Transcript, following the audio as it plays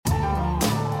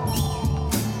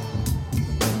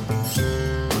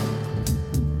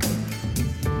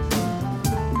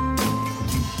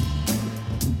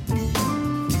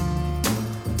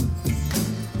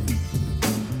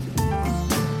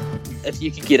if you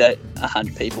could get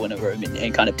 100 people in a room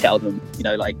and kind of tell them,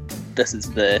 like, this is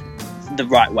the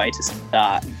right way to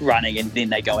start running, and then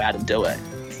they go out and do it,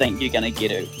 I think you're going to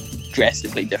get a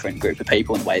drastically different group of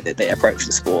people in the way that they approach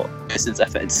the sport, versus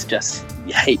if it's just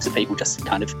heaps of people just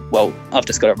kind of, well, I've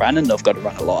just got to run, and I've got to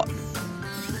run a lot.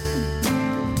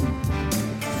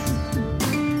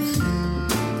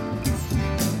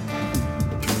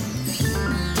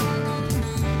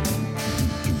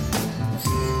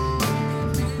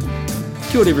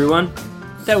 Kia ora everyone,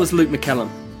 that was Luke McCallum.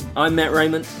 I'm Matt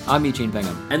Raymond. I'm Eugene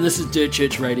Bingham. And this is Dirt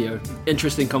Church Radio,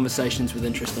 interesting conversations with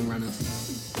interesting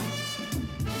runners.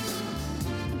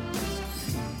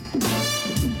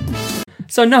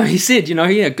 So no, he said,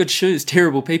 good shoes,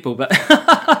 terrible people, but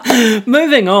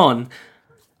moving on.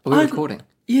 Are we recording?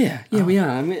 Yeah, we are.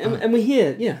 And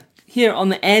we're here on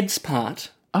the ads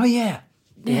part. Oh yeah.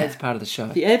 The ads part of the show.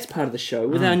 The ads part of the show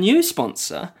with our new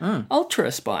sponsor, Ultra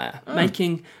Aspire,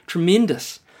 making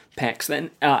tremendous packs that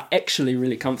are actually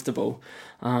really comfortable.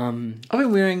 I've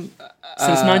been wearing...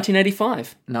 since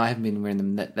 1985. No, I haven't been wearing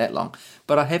them that long.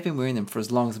 But I have been wearing them for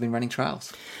as long as I've been running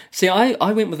trails. See,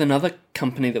 I went with another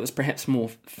company that was perhaps more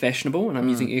fashionable, and I'm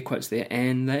using air quotes there,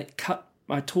 and I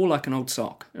tore like an old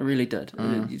sock. I really did.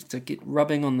 I used to get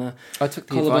rubbing on the I took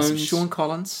the advice of Sean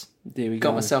Collins. There we go.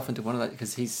 Got myself into one of those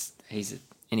because he's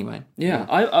anyway. Yeah,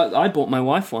 I bought my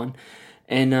wife one,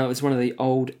 and it was one of the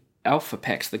old Alpha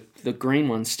packs, the green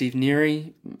one. Steve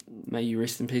Neary, may you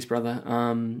rest in peace, brother,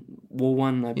 wore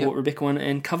one. I bought Rebecca one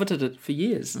and coveted it for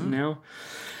years. Now,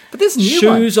 but there's a new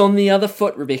one. Shoes on the other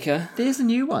foot, Rebecca. There's a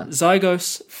new one.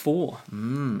 Zygos 4.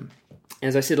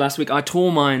 As I said last week, I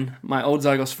tore my old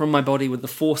Zygos from my body with the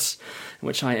force in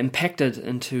which I impacted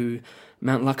into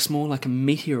Mount Luxmore like a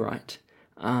meteorite.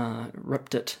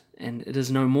 Ripped it, and it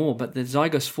is no more. But the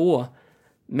Zygos 4,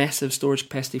 massive storage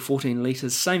capacity, 14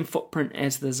 litres, same footprint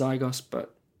as the Zygos,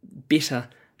 but better,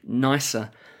 nicer,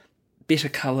 better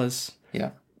colours.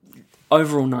 Yeah.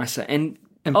 Overall nicer. And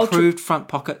improved front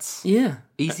pockets. Yeah.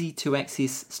 Easy to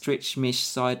access stretch mesh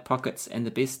side pockets, and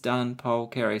the best done pole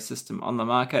carrier system on the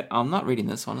market. I'm not reading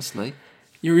this, honestly.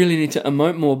 You really need to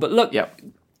emote more. But look,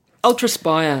 Ultra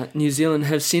Aspire New Zealand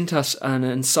have sent us an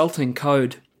insulting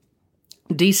code.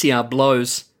 DCR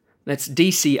blows. That's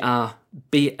DCR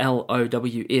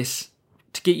BLOWS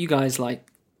to get you guys like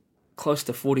close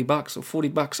to $40 or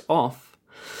 $40 off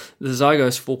the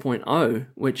Zygos 4.0,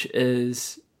 which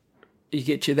is you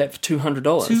get you that for $200.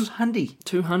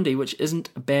 $200, which isn't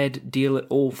a bad deal at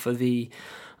all for the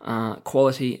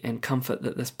quality and comfort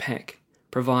that this pack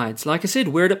provides. Like I said,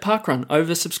 wear it at parkrun,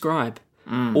 oversubscribe,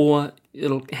 or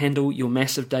it'll handle your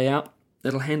massive day out.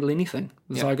 It'll handle anything.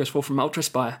 The Zygos 4 from Ultra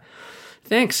Aspire.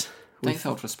 Thanks,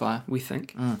 Ultra Aspire. We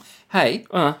think. Hey,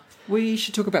 we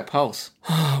should talk about poles.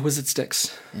 Wizard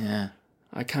sticks. Yeah.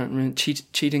 I can't remember.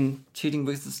 Cheating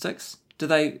wizard sticks? Do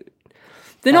they...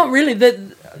 They're not really...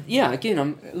 again,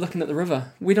 I'm looking at the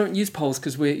river. We don't use poles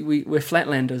because we're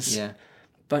flatlanders. Yeah.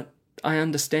 But I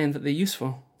understand that they're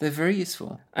useful. They're very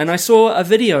useful. And I saw a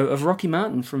video of Rocky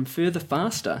Martin from Further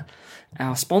Faster,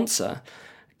 our sponsor,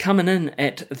 coming in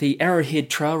at the Arrowhead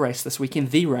Trail Race this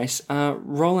weekend, the race,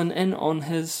 rolling in on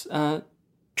his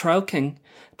Trail King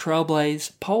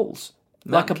Trailblaze poles.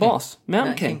 Mountain King. Boss.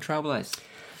 Mountain King Trailblaze.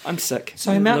 I'm sick.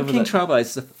 So Mountain King Trailblaze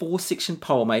is a 4-section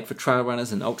pole made for trail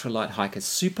runners and ultralight hikers.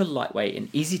 Super lightweight and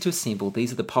easy to assemble.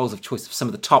 These are the poles of choice of some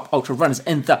of the top ultra runners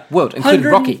in the world, including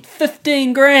Rocky.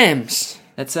 15 grams.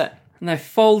 That's it. And they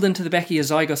fold into the back of your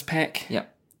Zygos pack.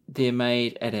 Yep. They're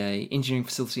made at an engineering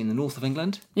facility in the north of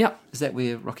England. Yep. Is that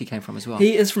where Rocky came from as well?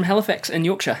 He is from Halifax in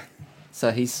Yorkshire. So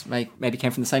he's maybe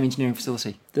came from the same engineering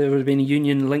facility. There would have been a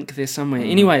union link there somewhere.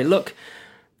 Anyway, look,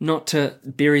 not to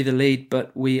bury the lead,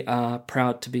 but we are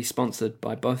proud to be sponsored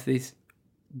by both these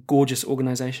gorgeous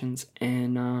organisations.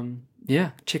 And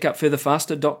check out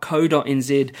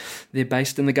furtherfaster.co.nz. They're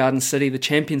based in the Garden City, the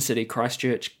champion city,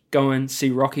 Christchurch. Go in, see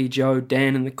Rocky, Joe,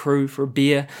 Dan and the crew for a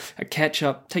beer, a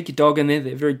catch-up. Take your dog in there.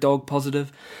 They're very dog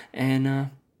positive. And,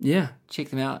 check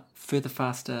them out,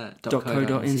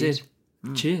 furtherfaster.co.nz.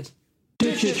 Cheers.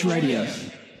 Dirt Church Radio.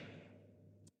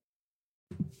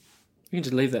 You can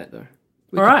just leave that, though.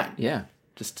 All right. Yeah,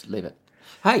 just leave it.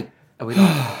 Hey, are we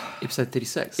live? Episode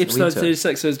 36. Episode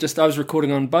 36. So I was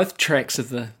recording on both tracks of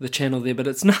the channel there, but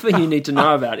it's nothing you need to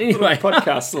know about. Anyway.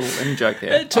 Podcast little in-joke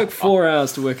there. It took 4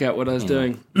 hours to work out what I was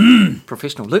doing.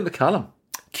 Professional. Luke McCallum.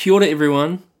 Kia ora,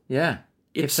 everyone. Yeah.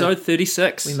 Episode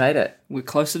 36. We made it. We're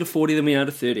closer to 40 than we are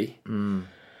to 30.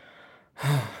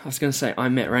 I was going to say,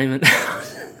 I'm Matt Raymond.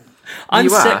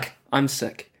 I'm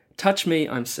sick. Touch me,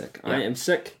 I'm sick. Yeah. I am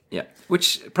sick. Yeah.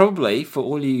 Which probably, for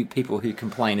all you people who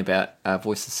complain about our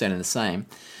voices sounding the same,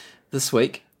 this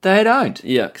week They don't.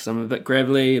 Yeah, because I'm a bit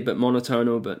gravelly, a bit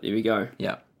monotonal, but here we go.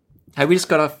 Yeah. Hey, we just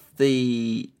got off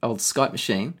the old Skype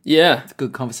machine. Yeah.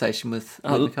 Good conversation with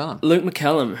Luke McCallum. Luke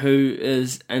McCallum, who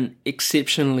is an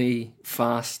exceptionally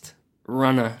fast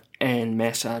runner and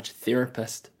massage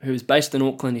therapist, who's based in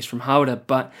Auckland. He's from Hawera,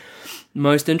 but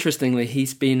most interestingly,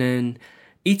 he's been in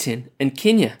Iten in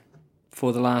Kenya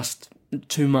for the last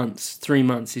 2 months, 3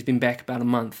 months. He's been back about a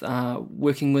month,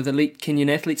 working with elite Kenyan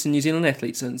athletes and New Zealand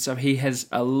athletes, and so he has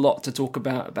a lot to talk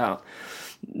about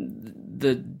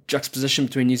the juxtaposition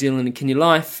between New Zealand and Kenya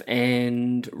life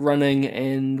and running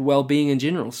and well-being in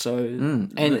general. So,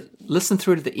 and listen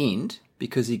through to the end,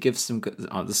 because he gives some good...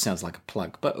 Oh, this sounds like a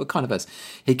plug, but it kind of is.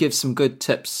 He gives some good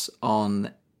tips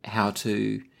on how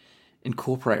to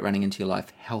incorporate running into your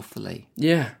life healthily.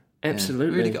 yeah,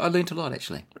 absolutely. Really good. I learned a lot,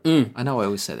 actually. I know I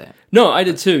always say that. No, I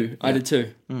did too. I did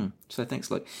too. So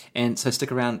thanks, Luke. And so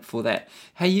stick around for that.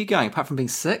 How are you going, apart from being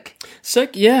sick?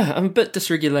 Sick, yeah. I'm a bit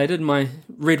dysregulated. My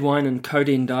red wine and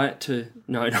codeine diet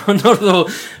no, not at all.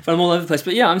 But I'm all over the place.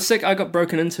 But yeah, I'm sick. I got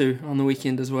broken into on the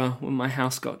weekend as well when my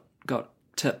house got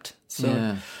tipped.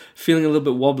 So feeling a little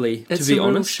bit wobbly, It's to be a real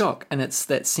honest. shock, and it's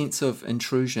that sense of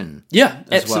intrusion. Yeah,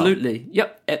 as absolutely.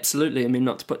 Yep, absolutely. I mean,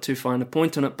 not to put too fine a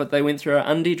point on it, but they went through our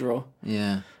undie drawer.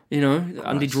 Yeah. You know,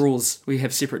 undie drawers. We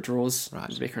have separate drawers. Right.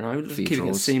 Rebecca and I were Few keeping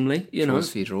drawers. it seamly, you know,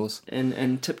 Few drawers.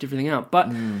 and tipped everything out. But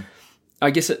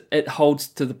I guess it holds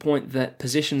to the point that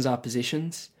possessions are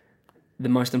possessions. The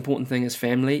most important thing is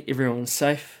family. Everyone's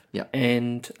safe. Yep.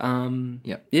 And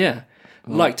Yep. yeah.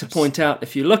 I'd like to point out,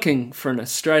 if you're looking for an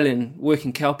Australian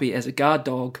working Kelpie as a guard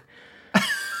dog,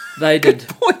 they did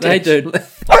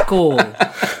fuck all.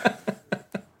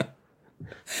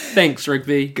 Thanks,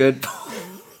 Rigby. Good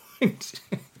point.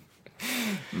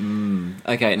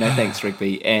 Okay, no thanks,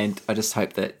 Rigby. And I just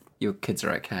hope that your kids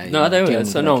are okay. No, they were. Dealing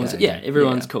So with no it one's. okay. Yeah,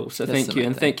 everyone's Yeah. cool. So That's thank the you, main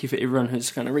and thing. thank you for everyone who's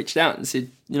kind of reached out and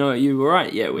said, you know, you were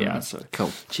right. Yeah, we are. So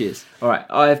Cool. cheers. All right,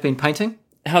 I have been painting.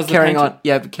 How's the Carrying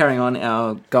painting? carrying on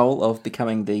our goal of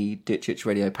becoming the Dirt Church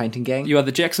Radio painting gang. You are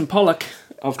the Jackson Pollock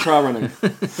of trail running.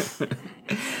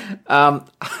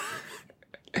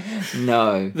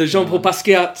 No, The Jean-Paul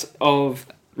Basquiat of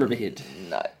Riverhead.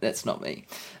 no, that's not me.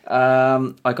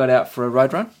 I got out for a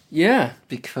road run Yeah.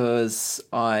 because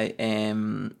I've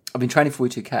been training for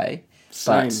W2K,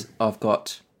 Same. but I've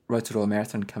got Rotorua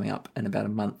Marathon coming up in about a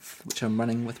month, which I'm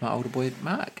running with my older boy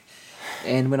Mark.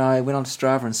 And when I went on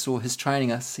Strava and saw his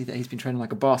training, I see that he's been training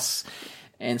like a boss.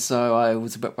 And so I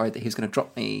was a bit worried that he was going to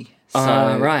drop me. So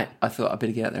Right. I thought I'd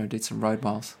better get out there and do some road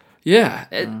miles. Yeah.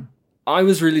 I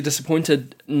was really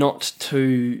disappointed not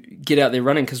to get out there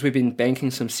running because we've been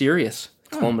banking some serious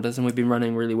kilometres and we've been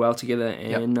running really well together.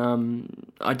 And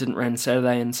I didn't run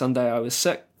Saturday and Sunday. I was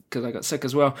sick because I got sick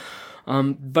as well.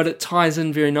 But it ties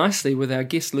in very nicely with our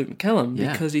guest Luke McCallum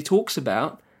because he talks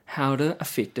about how to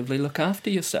effectively look after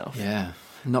yourself. Yeah.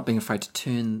 Not being afraid to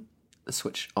turn the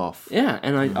switch off. Yeah,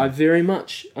 and I very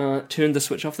much turned the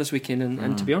switch off this weekend,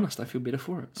 and to be honest, I feel better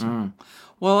for it. So.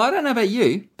 Well, I don't know about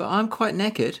you, but I'm quite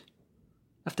knackered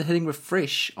after hitting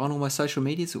refresh on all my social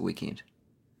medias all weekend.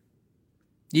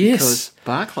 Yes,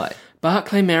 Because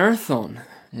Barclay Marathon.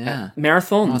 Yeah.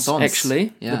 Marathons,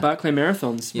 actually. Yeah. The Barclay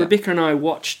Marathons. Yeah. Rebecca and I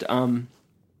watched on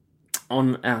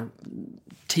our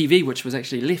TV, which was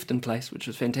actually left in place, which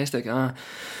was fantastic.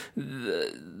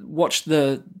 Watched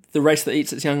the race that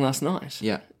eats its young last night.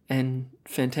 Yeah. And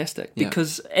fantastic. Yeah.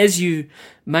 Because as you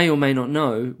may or may not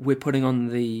know, we're putting on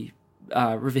the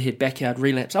Riverhead Backyard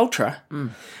Relapse Ultra,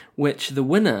 which the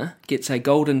winner gets a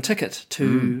golden ticket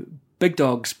to Big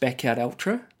Dog's Backyard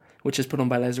Ultra, which is put on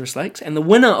by Lazarus Lakes. And the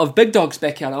winner of Big Dog's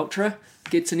Backyard Ultra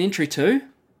gets an entry to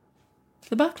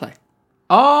the Barclay.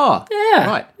 Oh! Yeah.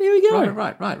 Right. There we go.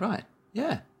 Right.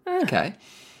 Yeah. Okay.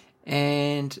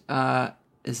 And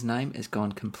his name has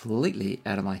gone completely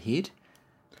out of my head.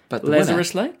 But the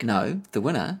Lazarus winner, Lake? No, the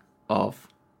winner of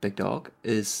Big Dog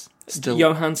is still...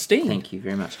 Johan Steen. Thank you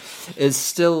very much. Is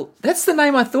still... That's the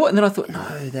name I thought, and then I thought,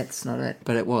 no, that's not it.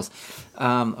 But it was.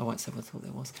 I won't say what I thought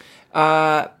that was.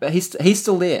 But he's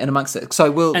still there and amongst it. So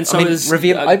we'll... And so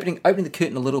reveal, opening the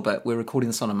curtain a little bit. We're recording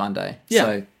this on a Monday. Yeah.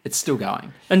 So it's still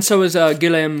going. And so is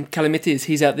Guillaume Calametes.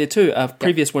 He's out there too, a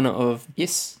previous winner of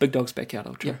Yes. Big Dog's Backyard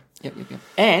Ultra. Yep.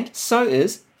 And so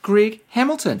is Greg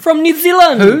Hamilton. From New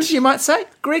Zealand! Who, you might say?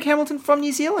 Greg Hamilton from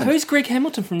New Zealand. Who's Greg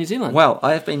Hamilton from New Zealand? Well,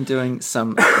 I have been doing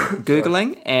some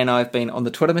Googling, and I've been on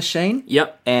the Twitter machine.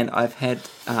 Yep. And I've had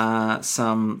found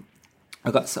some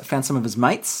of his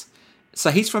mates.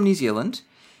 So he's from New Zealand.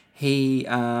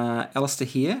 Alistair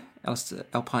here, Alistair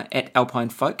Alpine at Alpine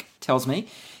Folk, tells me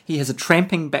he has a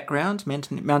tramping background,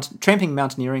 tramping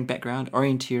mountaineering background,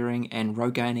 orienteering and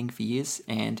roganing for years,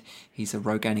 and he's a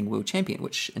roganing world champion,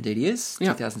 which indeed he is.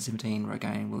 Yeah. 2017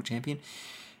 roganing world champion.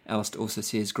 Alistair also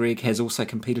says Greg has also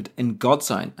competed in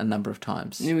Godzone a number of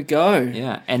times. There we go.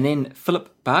 Yeah, and then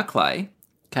Philip Barclay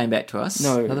came back to us.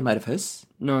 No. Another mate of his.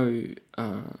 No,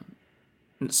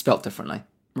 Spelt differently.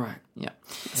 right. Yeah.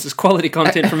 This is quality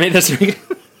content for me this week.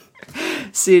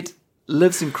 Said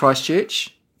lives in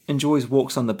Christchurch, enjoys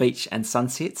walks on the beach and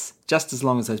sunsets, just as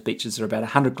long as those beaches are about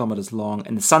 100 kilometres long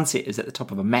and the sunset is at the top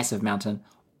of a massive mountain,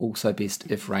 also best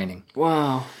if raining.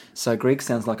 Wow. So Greg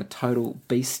sounds like a total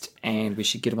beast and we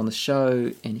should get him on the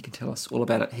show and he can tell us all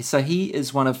about it. So he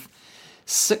is one of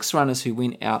 6 runners who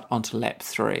went out onto lap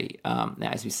 3. Now,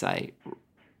 as we say,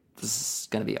 this is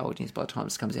going to be old news by the time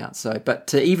this comes out. So, but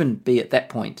to even be at that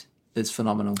point is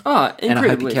phenomenal. Oh, and I hope he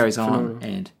incredibly carries phenomenal. on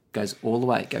and goes all the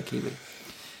way. Go Kiwi.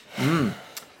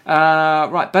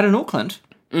 Right, but in Auckland,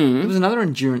 there was another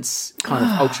endurance, kind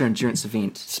of ultra endurance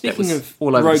event. Speaking that was of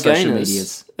all over the social Rogainers,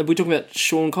 medias. are we talking about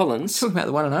Sean Collins? Talking about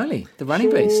the one and only, the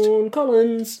running beast. Sean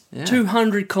Collins. Yeah.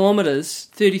 200 kilometres,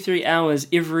 33 hours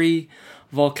every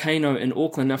volcano in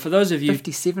Auckland. Now, for those of you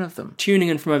 57 of them. tuning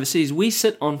in from overseas, we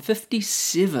sit on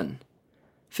 57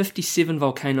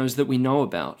 volcanoes that we know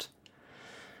about.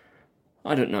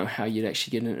 I don't know how you'd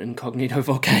actually get an incognito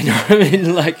volcano. I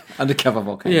mean, like... Undercover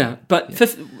volcano. Yeah, but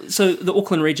so the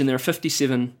Auckland region, there are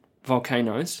 57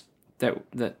 volcanoes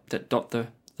that dot the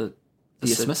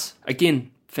isthmus. Again,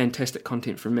 fantastic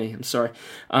content from me. I'm sorry.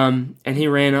 And he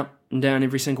ran up and down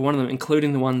every single one of them,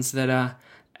 including the ones that are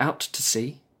out to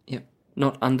sea. Yep.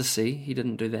 Not undersea. He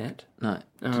didn't do that. No,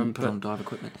 didn't put but on dive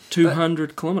equipment.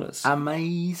 200 kilometres.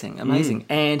 Amazing.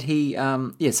 And he,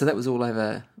 so that was all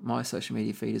over my social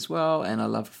media feed as well, and I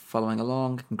love following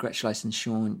along. Congratulations,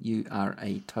 Sean. You are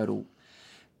a total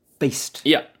beast.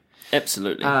 Yeah,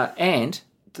 absolutely. And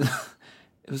it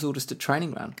was all just a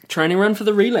training run. Training run for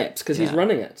the relapse because he's Yeah.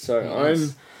 running it. So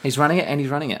He's running it and he's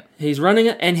running it. he's running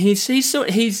it, and he's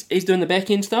doing the back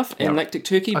end stuff and Yep. lactic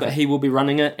turkey, but Okay. he will be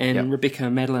running it, and Yep. Rebecca,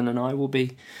 Madeline, and I will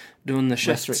be doing the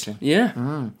shifts. Restricting. Yeah,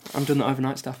 I'm doing the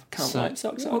overnight stuff. Can't So- wait. So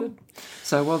excited.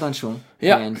 So well done, Sean.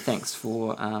 Yeah. And thanks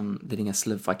for letting us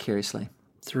live vicariously.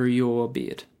 Through your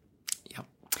beard. Yep.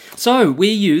 So we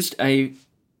used a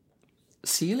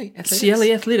Cieli Athletics.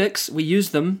 Cieli Athletics. We use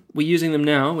them. We're using them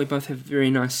now. We both have very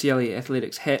nice Cieli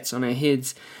Athletics hats on our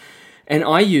heads. And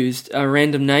I used a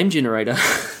random name generator.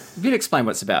 You better explain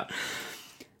what it's about.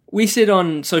 We said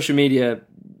on social media,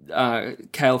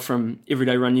 Kale from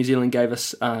Everyday Run New Zealand gave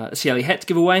us a Cieli hat to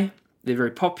give away. They're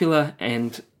very popular,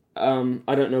 and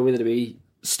I don't know whether to be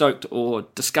stoked or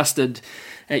disgusted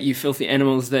at you filthy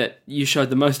animals that you showed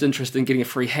the most interest in getting a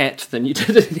free hat than you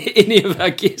did in any of our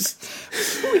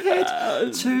guests. We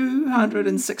had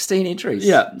 216 entries.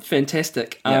 Yeah,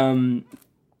 fantastic. Yeah.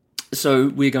 So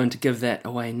we're going to give that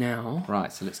away now.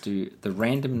 Right, so let's do the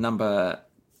random number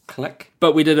click.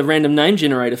 But we did a random name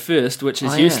generator first, which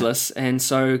is Oh, yeah. useless. And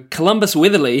so Columbus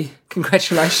Weatherly,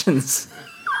 Congratulations.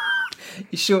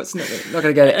 You sure it's not going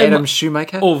to go to Adam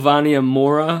Shoemaker? or Vania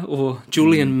Mora, or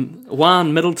Julian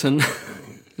Juan Middleton.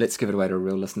 Let's give it away to a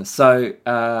real listener. So,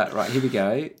 right, here we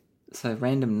go. So,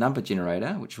 random number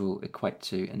generator, which will equate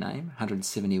to a name,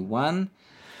 171.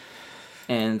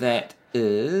 And that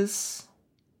is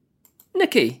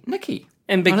Nikki. Nikki.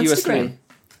 Ambiguously. On Instagram.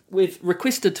 We've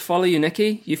requested to follow you,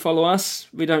 Nikki. You follow us.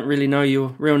 We don't really know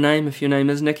your real name, if your name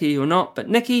is Nikki or not. But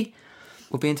Nikki,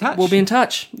 We'll be in touch. we'll be in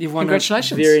touch. You've won a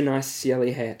Congratulations. very nice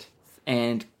Cieli hat.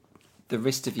 And the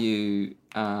rest of you,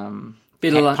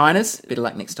 Better luck. Piners, better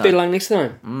luck next time. Better luck next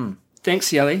time. Thanks,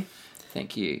 Cieli.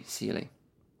 Thank you, Cieli.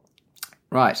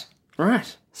 Right,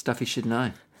 Right. stuff you should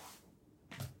know.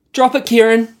 Drop it,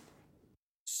 Kieran.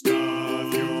 Stuff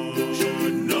you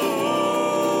should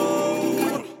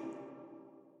know.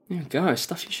 There we go.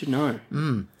 Stuff you should know.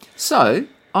 So,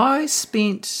 I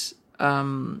spent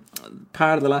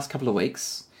part of the last couple of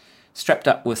weeks strapped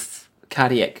up with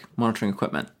cardiac monitoring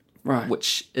equipment, Right.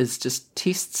 which is just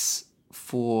tests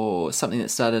for something that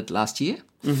started last year.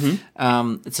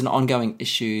 Mm-hmm. It's an ongoing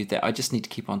issue that I just need to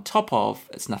keep on top of.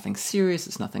 It's nothing serious,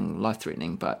 it's nothing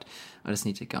life-threatening, but I just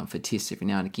need to go in for tests every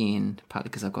now and again, partly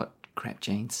because I've got crap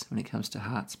genes when it comes to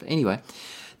hearts. But anyway,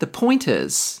 the point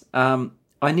is,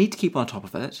 I need to keep on top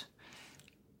of it,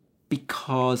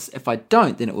 because if I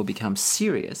don't, then it will become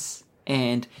serious.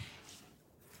 And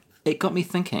it got me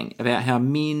thinking about how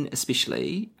men,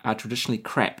 especially, are traditionally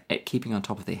crap at keeping on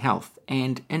top of their health.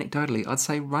 And anecdotally, I'd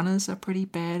say runners are pretty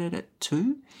bad at it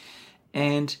too.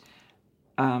 And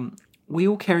we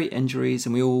all carry injuries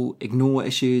and we all ignore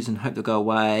issues and hope they'll go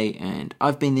away. And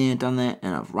I've been there and done that,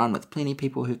 and I've run with plenty of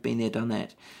people who've been there, done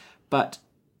that. But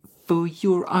for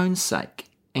your own sake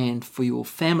and for your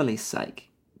family's sake,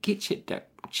 get checked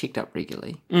up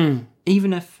regularly.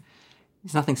 Even if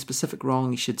there's nothing specific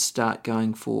wrong, you should start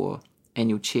going for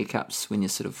annual checkups when you're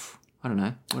sort of, I don't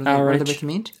know, what do they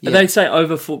recommend? Yeah. They say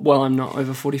well, I'm not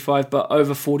over 45, but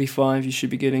over 45 you should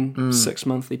be getting 6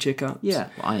 monthly checkups. Yeah,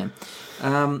 well, I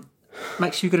am.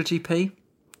 Make sure you've got a GP.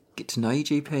 Get to know your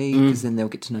GP, because then they'll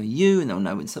get to know you and they'll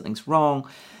know when something's wrong.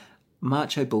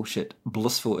 Macho bullshit,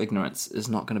 blissful ignorance is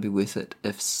not going to be worth it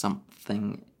if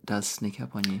something does sneak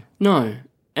up on you. No,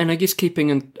 and I guess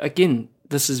again,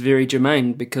 this is very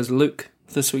germane because Luke,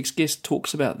 this week's guest,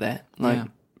 talks about that.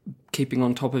 Keeping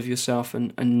on top of yourself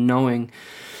and knowing,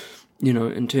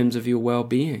 in terms of your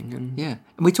well-being. And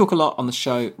we talk a lot on the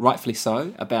show, rightfully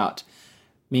so, about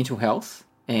mental health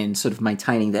and sort of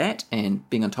maintaining that and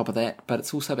being on top of that, but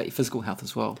it's also about your physical health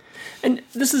as well. And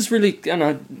this is really,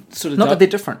 sort of... Not that they're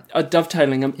different.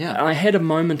 Dovetailing. I had a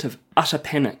moment of utter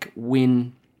panic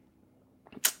when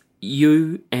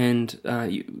you and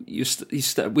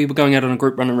we were going out on a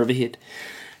group run in Riverhead,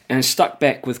 and I stuck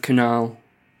back with Kunal,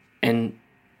 and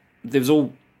there was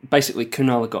all... Basically,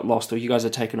 Kunal got lost, or you guys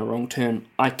had taken a wrong turn.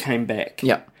 I came back.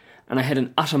 Yeah. And I had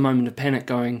an utter moment of panic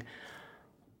going,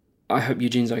 I hope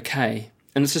Eugene's okay.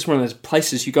 And it's just one of those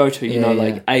places you go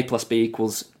to, A plus B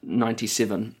equals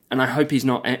 97. And I hope he's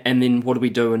not, and then what do we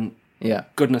do? And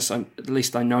goodness, at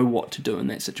least I know what to do in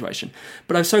that situation.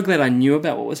 But I'm so glad I knew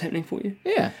about what was happening for you.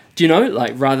 Yeah. Do you know,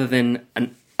 rather than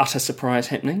an utter surprise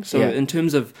happening. So in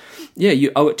terms of,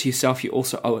 you owe it to yourself, you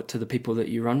also owe it to the people that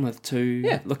you run with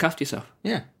to look after yourself.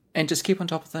 Yeah. And just keep on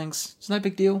top of things. It's no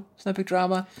big deal. It's no big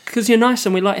drama. Because you're nice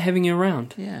and we like having you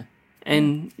around. Yeah.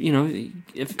 And,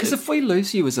 because if we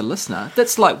lose you as a listener,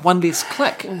 that's like one less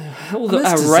click. All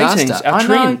our ratings,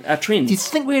 our trends. Do you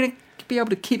think we're going to be able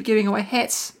to keep giving away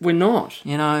hats? We're not.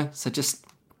 So just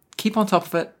keep on top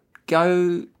of it.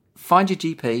 Go find your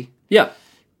GP. Yeah.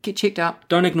 Get checked up.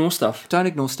 Don't ignore stuff.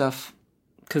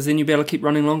 Because then you'll be able to keep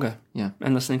running longer. Yeah.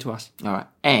 And listening to us. All right.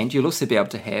 And you'll also be able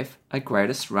to have a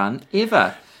greatest run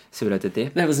ever. See what I did there?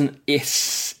 That was an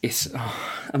S.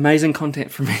 Amazing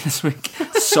content from me this week.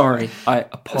 Sorry, I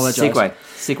apologise.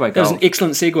 Segue goal. That was an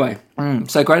excellent segue.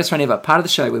 So greatest run ever, part of the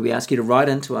show where we ask you to write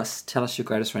into us, tell us your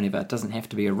greatest run ever. It doesn't have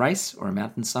to be a race or a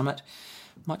mountain summit.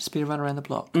 It might just be a run around the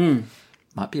block.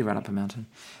 Might be a run up a mountain.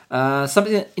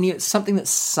 Something that's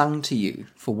sung to you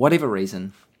for whatever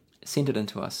reason. Send it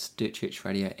into us,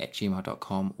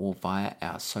 dirtchurchradio@gmail.com or via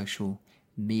our social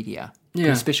media.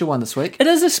 Yeah. A special one this week. It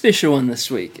is a special one this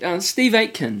week. Steve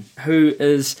Aitken, who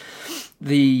is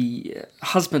the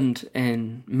husband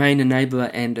and main enabler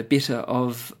and abettor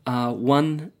of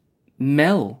one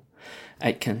Mel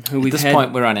Aitken, who we've at this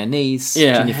point we're on our knees.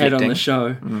 Had on the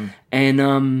show,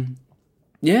 and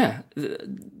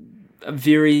a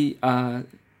very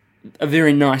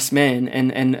nice man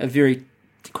and a very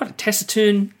quite a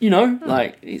taciturn,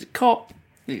 he's a cop,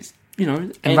 he's.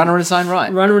 And runner in his own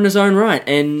right. Runner in his own right.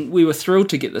 And we were thrilled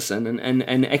to get this in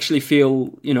and actually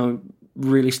feel,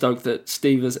 really stoked that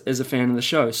Steve is a fan of the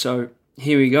show. So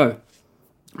here we go.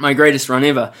 My greatest run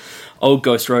ever, Old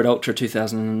Ghost Road Ultra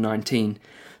 2019.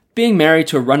 Being married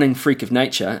to a running freak of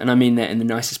nature, and I mean that in the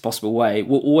nicest possible way,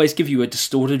 will always give you a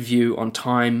distorted view on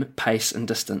time, pace, and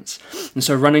distance. And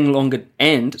so running longer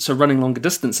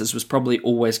distances was probably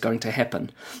always going to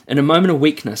happen. In a moment of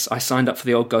weakness, I signed up for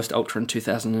the Old Ghost Ultra in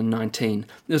 2019.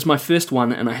 It was my first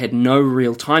one, and I had no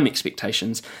real time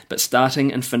expectations, but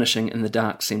starting and finishing in the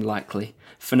dark seemed likely.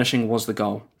 Finishing was the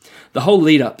goal. The whole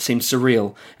lead-up seemed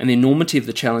surreal, and the enormity of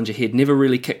the challenge ahead never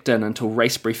really kicked in until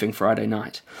race briefing Friday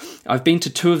night. I've been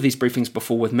to 2 of these briefings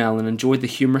before with Mel and enjoyed the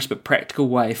humorous but practical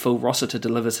way Phil Rossiter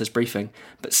delivers his briefing,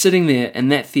 but sitting there in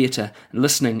that theatre,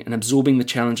 listening and absorbing the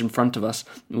challenge in front of us,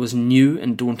 was a new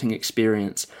and daunting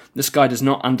experience. This guy does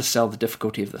not undersell the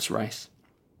difficulty of this race.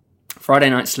 Friday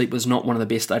night sleep was not one of the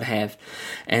best I'd have,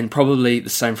 and probably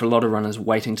the same for a lot of runners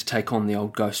waiting to take on the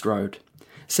Old Ghost Road.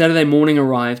 Saturday morning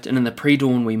arrived, and in the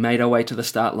pre-dawn we made our way to the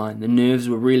start line. The nerves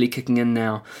were really kicking in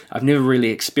now. I've never really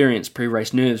experienced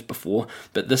pre-race nerves before,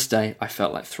 but this day I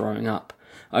felt like throwing up.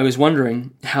 I was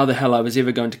wondering how the hell I was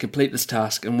ever going to complete this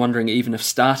task, and wondering even if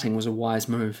starting was a wise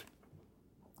move.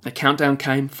 The countdown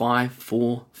came, 5,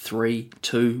 4, 3,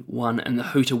 2, 1, and the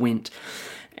hooter went,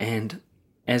 and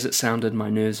as it sounded, my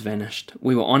nerves vanished.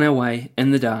 We were on our way,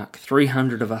 in the dark,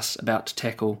 300 of us about to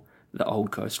tackle the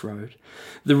Old Coast Road.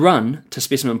 The run to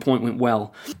Specimen Point went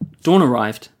well. Dawn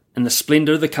arrived, and the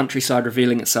splendour of the countryside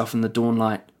revealing itself in the dawn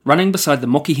light. Running beside the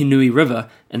Mokihinui River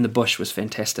in the bush was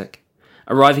fantastic.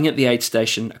 Arriving at the aid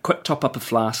station, a quick top-up of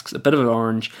flasks, a bit of an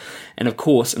orange, and of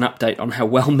course an update on how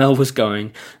well Mel was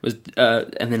going,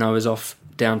 and then I was off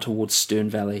down towards Stern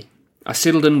Valley. I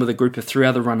settled in with a group of 3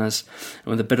 other runners,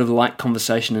 and with a bit of light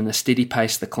conversation and a steady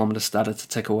pace, the kilometres started to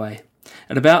tick away.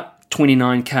 At about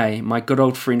 29k, my good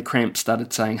old friend Cramp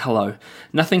started saying hello.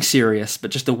 Nothing serious,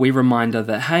 but just a wee reminder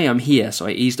that, hey, I'm here, so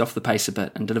I eased off the pace a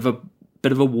bit and did a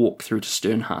bit of a walk through to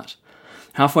Stern Hut.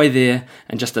 Halfway there,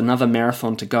 and just another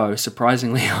marathon to go,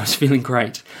 surprisingly, I was feeling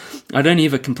great. I'd only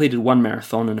ever completed 1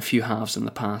 marathon and a few halves in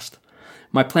the past.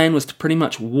 My plan was to pretty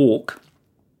much walk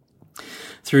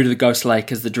through to the Ghost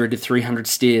Lake, as the dreaded 300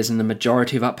 stairs and the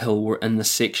majority of uphill were in this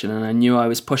section, and I knew I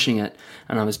was pushing it,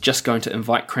 and I was just going to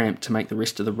invite Cramp to make the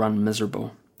rest of the run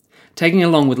miserable. Tagging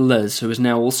along with Liz, who was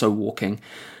now also walking,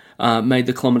 made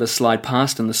the kilometres slide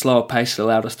past, and the slower pace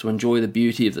allowed us to enjoy the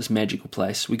beauty of this magical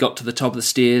place. We got to the top of the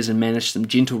stairs and managed some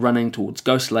gentle running towards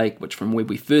Ghost Lake, which from where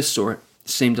we first saw it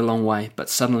seemed a long way, but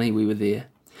suddenly we were there.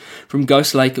 From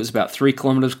Ghost Lake, it was about 3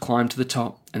 kilometres climb to the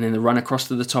top, and then the run across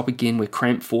to the top again, where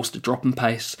Cramp forced a drop in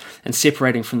pace, and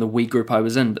separating from the wee group I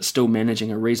was in, but still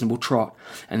managing a reasonable trot,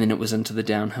 and then it was into the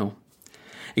downhill.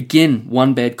 Again,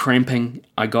 one bad cramping,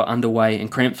 I got underway,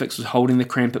 and Crampfix was holding the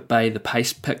cramp at bay. The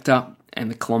pace picked up, and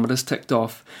the kilometres ticked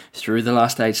off through the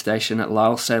last aid station at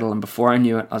Lyle Saddle, and before I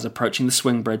knew it, I was approaching the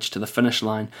swing bridge to the finish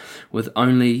line with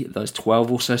only those 12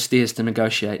 or so stairs to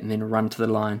negotiate and then run to the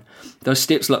line. Those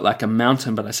steps looked like a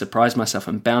mountain, but I surprised myself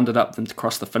and bounded up them to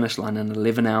cross the finish line in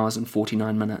 11 hours and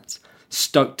 49 minutes.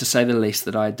 Stoked, to say the least,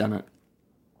 that I had done it.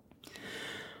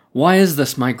 Why is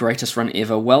this my greatest run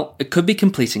ever? Well, it could be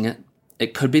completing it.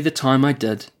 It could be the time I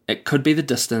did. It could be the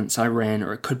distance I ran,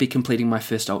 or it could be completing my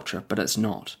first ultra, but it's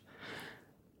not.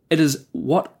 It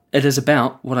is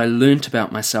about what I learnt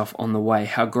about myself on the way,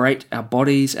 how great our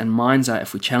bodies and minds are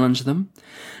if we challenge them,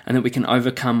 and that we can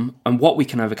overcome, and what we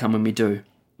can overcome when we do.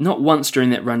 Not once during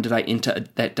that run did I enter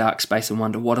that dark space and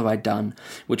wonder, what have I done?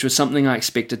 Which was something I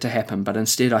expected to happen, but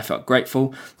instead I felt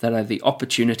grateful that I had the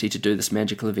opportunity to do this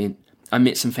magical event. I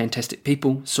met some fantastic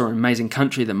people, saw an amazing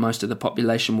country that most of the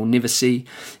population will never see,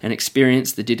 and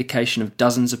experienced the dedication of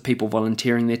dozens of people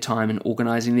volunteering their time in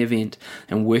organising the event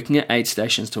and working at aid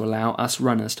stations to allow us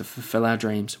runners to fulfil our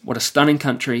dreams. What a stunning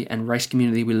country and race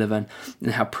community we live in,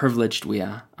 and how privileged we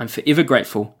are. I'm forever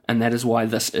grateful, and that is why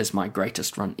this is my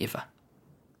greatest run ever.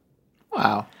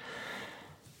 Wow.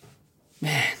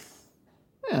 Man.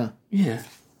 Yeah.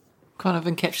 Kind of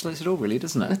encapsulates it all, really,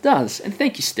 doesn't it? It does, and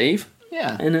thank you, Steve.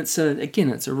 Yeah. And it's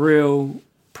a real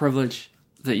privilege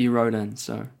that you wrote in.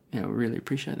 So yeah, I really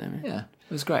appreciate that, man. Yeah,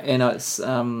 it was great. And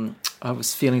I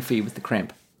was feeling for you with the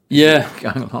cramp. Yeah,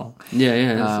 Going along.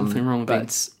 Yeah. There's something wrong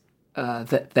with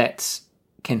that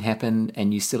can happen,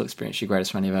 and you still experience your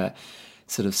greatest run ever.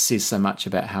 Sort of says so much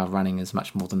about how running is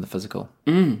much more than the physical.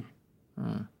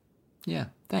 Yeah.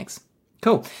 Thanks.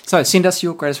 Cool. So send us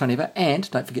your greatest run ever, and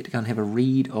don't forget to go and have a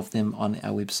read of them on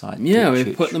our website. Yeah,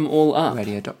 we've put them all up.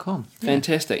 Radio.com.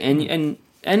 Fantastic. And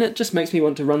it just makes me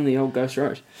want to run the old Ghost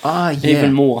Road. Yeah.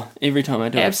 Even more every time I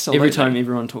do Absolutely. it. Every time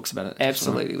everyone talks about it.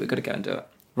 Absolutely. We've got to go and do it.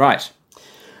 Right.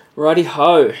 Righty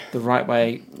ho. The right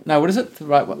way. No, what is it? The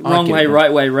right way. Wrong way,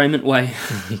 right way, Raymond way.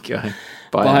 There you go.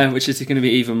 Bye. Which is going to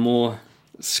be even more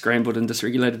scrambled and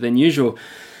dysregulated than usual.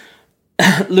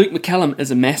 Luke McCallum is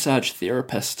a massage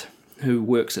therapist who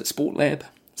works at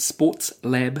Sports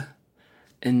Lab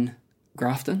in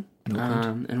Grafton,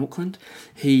 in Auckland.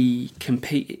 He's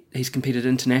competed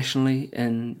internationally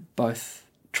in both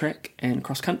track and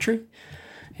cross country.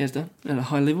 He has done at a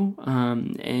high level,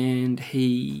 and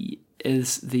he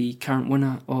is the current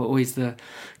winner, or he's the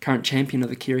current champion of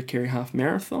the Kerikeri Half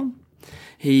Marathon.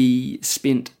 He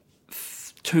spent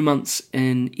 2 months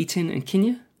in Iten in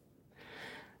Kenya,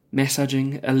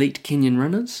 massaging elite Kenyan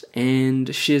runners,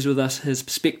 and shares with us his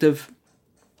perspective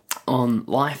on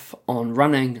life, on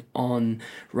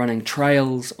running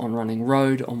trails, on running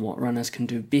road, on what runners can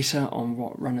do better, on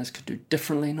what runners could do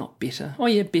differently, not better. Oh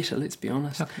yeah, better, let's be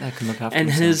honest. They can look after and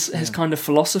themselves, his kind of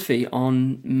philosophy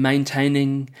on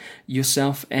maintaining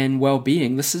yourself and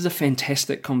well-being. This is a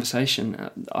fantastic conversation.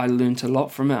 I learnt a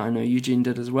lot from it. I know Eugene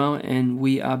did as well, and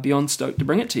we are beyond stoked to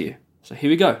bring it to you. So here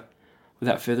we go.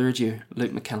 Without further ado,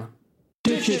 Luke McCallum.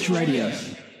 Church Radio.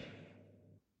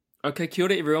 Okay, kia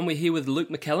ora everyone. We're here with Luke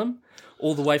McCallum,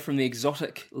 all the way from the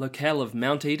exotic locale of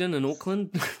Mount Eden in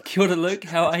Auckland. Kia ora, Luke.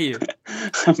 How are you?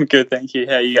 I'm good, thank you.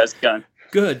 How are you guys going?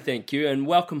 Good, thank you, and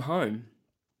welcome home.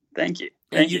 Thank you.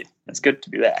 Thank you. It's good to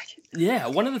be back. Yeah,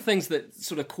 one of the things that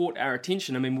sort of caught our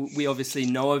attention, I mean, we obviously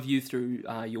know of you through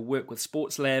your work with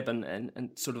Sports Lab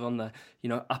and sort of on the,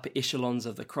 upper echelons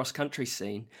of the cross-country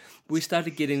scene. We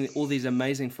started getting all these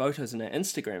amazing photos in our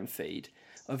Instagram feed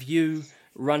of you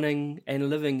running and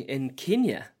living in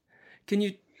Kenya. Can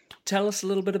you tell us a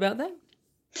little bit about that?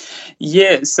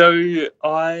 Yeah, so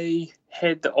I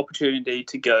had the opportunity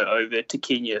to go over to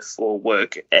Kenya for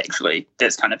work, actually.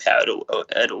 That's kind of how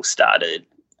it all started.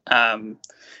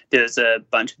 There's a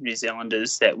bunch of New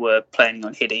Zealanders that were planning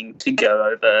on heading to go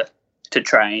over to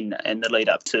train in the lead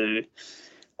up to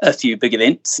a few big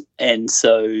events. And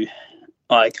so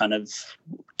I kind of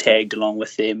tagged along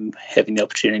with them, having the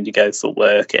opportunity to go for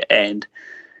work. And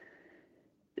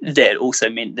that also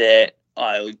meant that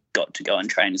I got to go and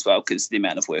train as well, because the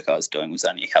amount of work I was doing was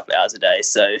only a couple of hours a day.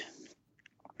 So,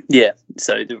 yeah,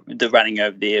 so the running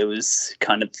over there was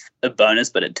kind of a bonus,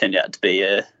 but it turned out to be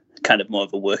a kind of more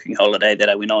of a working holiday that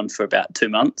I went on for about 2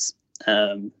 months.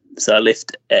 So I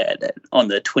left on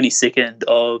the 22nd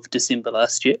of December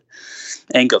last year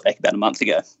and got back about a month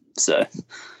ago. So,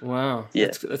 wow, yeah,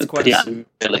 that's quite pretty a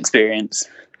unreal experience.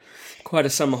 Quite a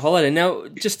summer holiday. Now,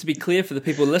 just to be clear for the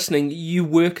people listening, you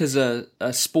work as a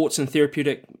sports and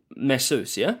therapeutic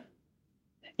masseuse, yeah?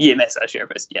 Yeah, massage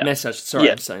therapist, yeah. Massage, sorry,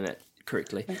 Yeah. I'm saying that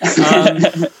correctly.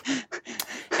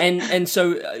 And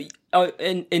so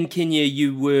in Kenya,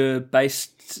 you were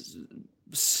based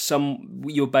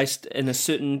in a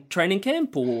certain training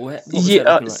camp, or what was that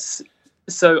looking like?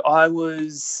 So I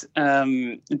was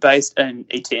based in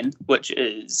Iten, which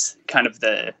is kind of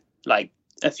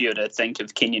if you were to think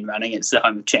of Kenyan running, it's the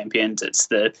home of champions. It's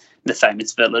the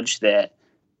famous village that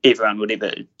everyone would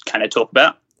ever kind of talk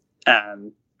about.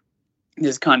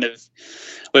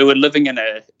 We were living in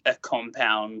a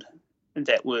compound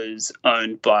that was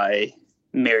owned by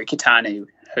Mary Kitani,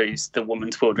 who's the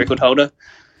women's world record holder.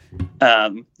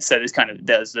 So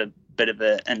there was a bit of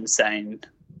an insane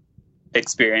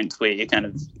experience where you're kind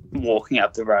of walking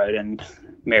up the road and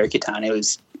Mary Kitani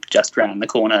was just around the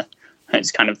corner.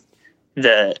 It's kind of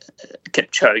the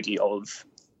Kipchoge of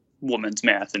women's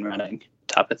marathon running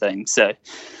type of thing. So,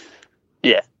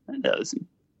 yeah, there was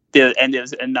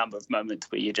a number of moments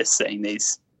where you're just seeing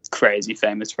these crazy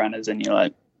famous runners and you're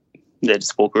like, they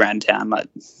just walk around town like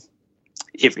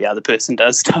every other person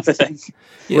does type of thing.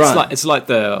 Yeah, Right. it's like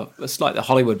the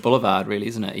Hollywood Boulevard, really,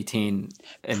 isn't it? Iten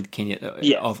in Kenya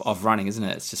of running, isn't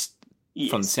it? It's just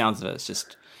from the sounds of it, it's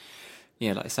just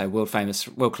like I say, world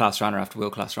class runner after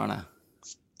world class runner.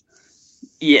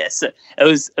 Yeah, so it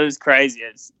was crazy.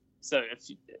 So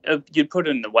if you'd put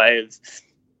it in the way of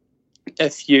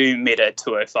if you met a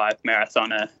 205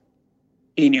 marathoner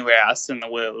anywhere else in the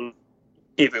world,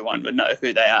 everyone would know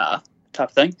who they are, type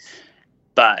of thing.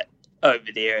 But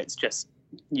over there, it's just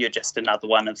you're just another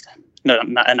one of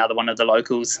the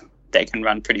locals that can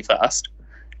run pretty fast.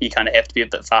 You kind of have to be a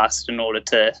bit fast in order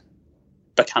to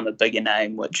become a bigger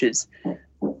name, which is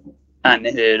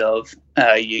unheard of.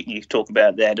 You talk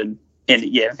about that, and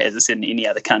as I said, in any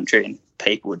other country, and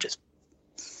people would just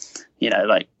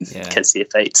kiss their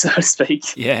feet, so to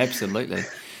speak. Yeah, absolutely.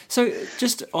 So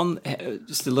just fill a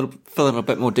little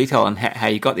bit more detail on how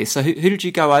you got there. So who did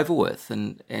you go over with,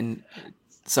 and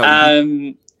so?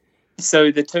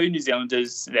 So the two New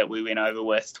Zealanders that we went over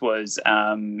with was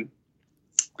Aaron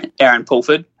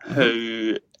Pulford,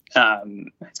 who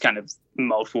is kind of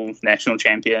multiple national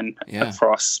champion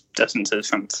across distances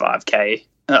from 5K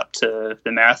up to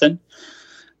the marathon.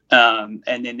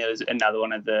 And then there was another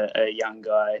one of a young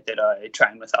guy that I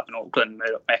trained with up in Auckland,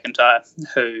 Murdoch McIntyre,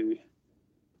 who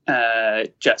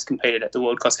just competed at the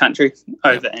World Cross Country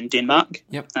over in Denmark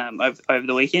over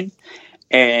the weekend.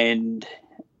 And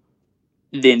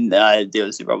then there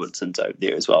was the Robinsons over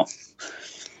there as well.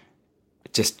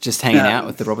 Just hanging out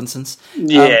with the Robinsons.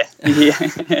 Yeah.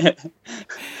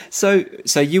 So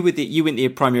you went there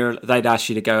primarily. They'd asked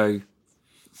you to go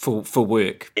for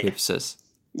work purposes.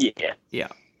 Yeah. Yeah.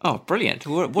 Oh, brilliant!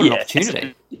 What an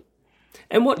opportunity.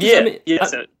 And what?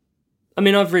 I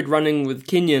mean, I've read Running with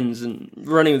the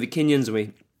Kenyans.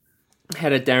 We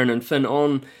had a Darren and Finn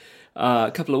on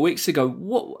a couple of weeks ago.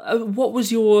 What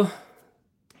was your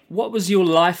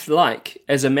life like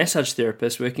as a massage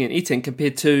therapist working at Iten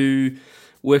compared to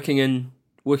working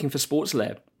for Sports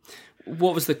Lab?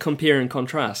 What was the compare and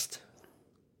contrast?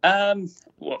 From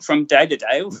day to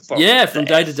day? From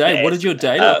day to day. What did your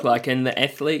day look like, and the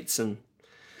athletes and?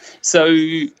 So,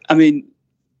 I mean,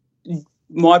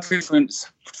 my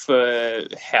preference for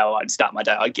how I'd start my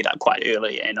day, I'd get up quite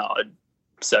early and I'd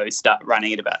start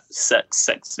running at about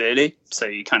 6:30. So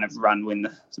you kind of run when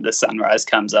the sunrise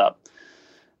comes up.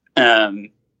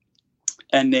 And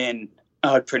then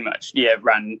I'd pretty much,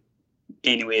 run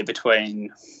anywhere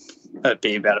between, it'd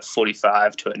be about a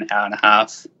 45 to an hour and a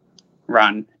half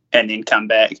run, and then come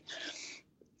back,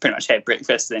 pretty much have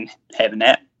breakfast, then have a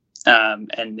nap.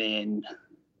 And then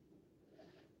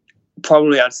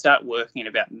probably I'd start working at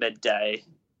about midday,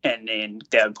 and then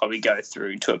they would probably go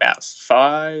through to about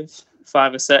 5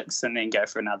 or 6, and then go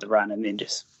for another run, and then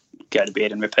just go to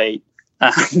bed and repeat.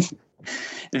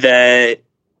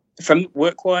 From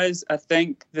work-wise, I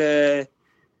think the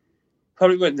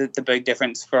big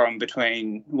difference from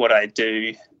between what I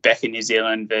do back in New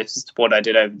Zealand versus what I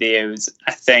did over there is,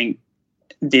 I think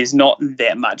there's not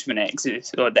that much of an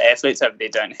access, or the athletes over there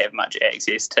don't have much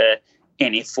access to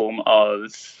any form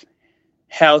of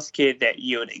healthcare that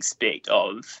you would expect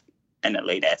of an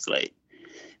elite athlete.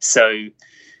 So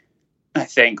I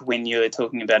think when you're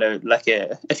talking about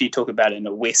if you talk about in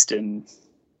a Western,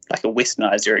 like a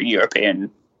Westernized or a European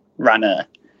runner,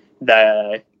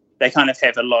 they kind of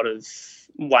have a lot of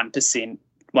 1%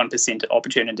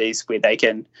 opportunities where they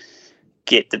can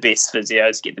get the best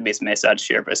physios, get the best massage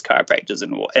therapists, chiropractors,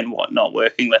 and whatnot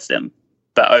working with them.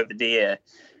 But over there,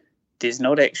 there's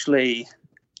not actually,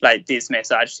 like, there's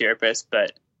massage therapists,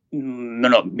 but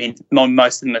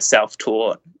most of them are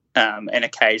self-taught, and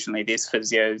occasionally there's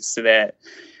physios that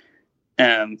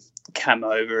come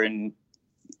over and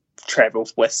travel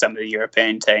with some of the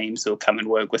European teams or come and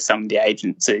work with some of the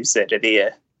agencies that are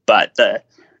there, but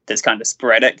that's kind of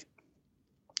sporadic.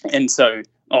 And so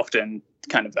often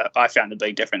I found the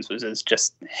big difference was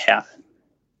just how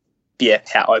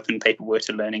open people were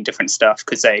to learning different stuff,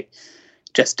 because they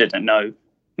just didn't know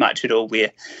much at all,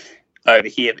 where over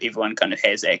here everyone kind of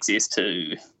has access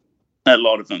to a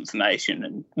lot of information,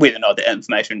 and whether or not the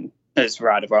information is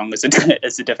right or wrong is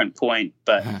a different point.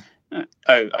 But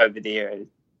over there,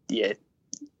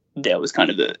 that was kind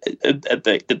of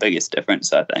the biggest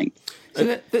difference, I think.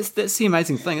 So that's the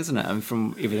amazing thing, isn't it? I mean,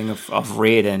 from everything I've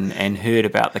read and heard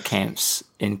about the camps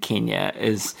in Kenya,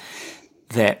 is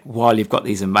that while you've got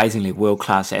these amazingly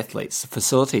world-class athletes, the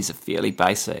facilities are fairly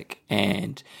basic,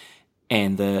 and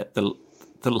the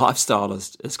lifestyle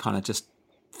is kind of just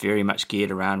very much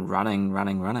geared around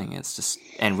running. It's just,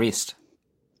 and rest.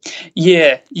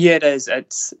 Yeah, it is.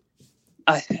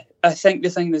 I think the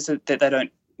thing is that they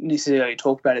don't necessarily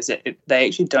talk about is that they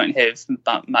actually don't have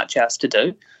much else to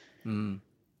do.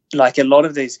 Like a lot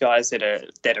of these guys that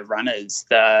are runners,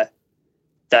 they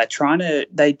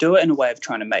do it in a way of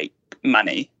trying to make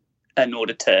money in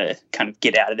order to kind of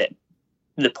get out of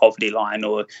the poverty line,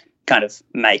 or kind of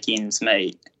make ends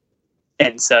meet.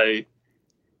 And so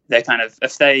they kind of,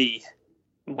 if they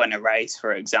win a race,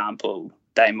 for example,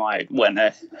 they might win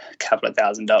a couple of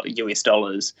 $1,000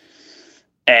 US,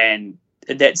 and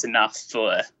that's enough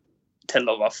to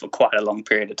live off for quite a long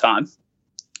period of time.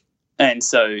 And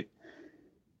so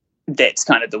that's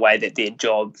kind of the way that their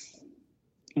job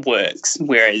works,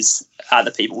 whereas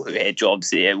other people who had jobs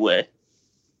there it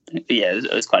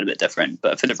was quite a bit different.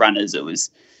 But for the runners,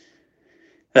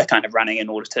 they're kind of running in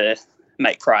order to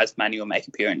make prize money or make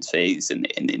appearance fees, and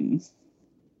then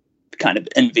kind of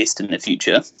invest in the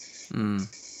future.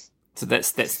 So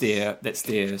that's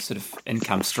their sort of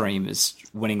income stream, is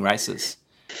winning races.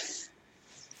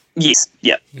 Yes.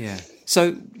 Yeah. Yeah.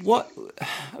 So what?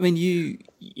 I mean, you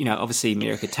know, obviously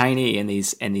America Taney and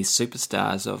these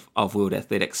superstars of world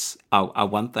athletics are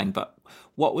one thing, but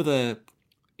what were the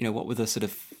sort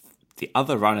of the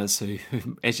other runners who,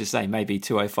 as you say, maybe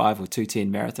 205 or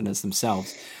 210 marathoners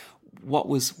themselves? What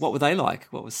were they like?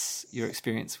 What was your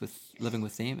experience with living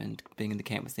with them and being in the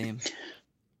camp with them?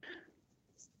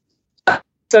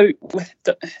 So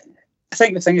I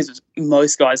think the thing is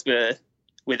most guys were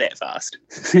that fast.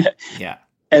 Yeah.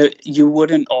 You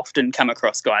wouldn't often come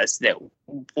across guys that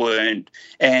weren't,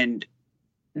 and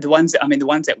the ones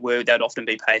that were, they'd often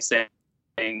be pacing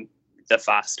the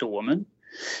faster woman.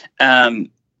 But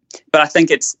I think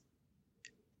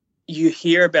you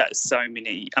hear about so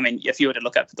many. I mean, if you were to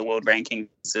look up the world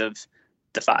rankings of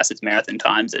the fastest marathon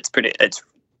times, it's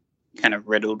kind of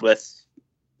riddled with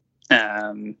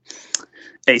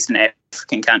Eastern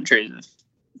African countries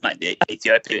like the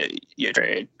Ethiopia,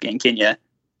 Eritrea, and Kenya.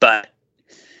 But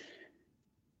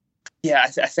yeah,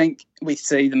 I think we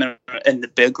see them in the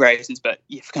big races, but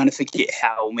you kind of forget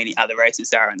how many other races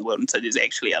there are in the world. And so there's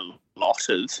actually a lot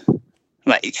of,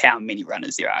 like, how many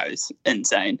runners there are is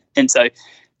insane. And so,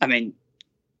 I mean,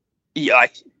 I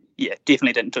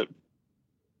definitely didn't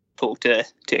talk to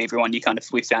everyone.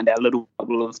 We found our little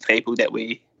bubble of people that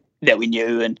we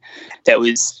knew, and that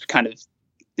was kind of,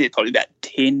 there's probably about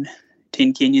 10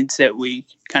 Kenyans that we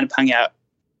kind of hung out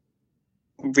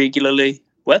regularly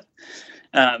with.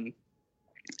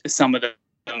 Some of them,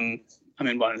 I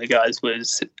mean, one of the guys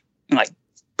was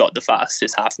got the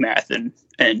fastest half marathon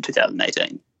in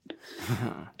 2018,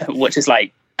 which is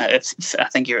I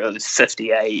think it was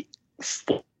 58,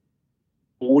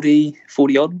 40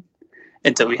 odd.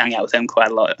 And so we hung out with him quite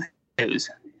a lot. It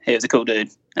he was a cool dude.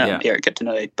 Yeah. Eric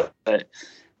Kitanui. But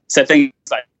so things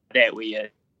like that where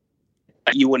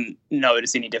you wouldn't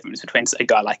notice any difference between a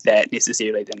guy like that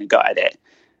necessarily than a guy that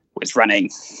was running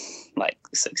like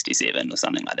 67 or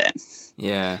something like that.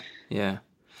 Yeah, yeah.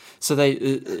 So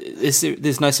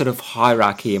there's no sort of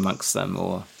hierarchy amongst them,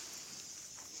 or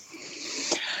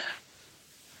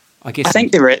I guess I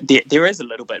think there is a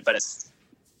little bit, but it's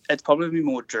probably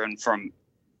more driven from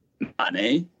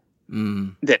money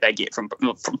that they get from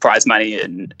prize money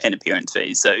and appearance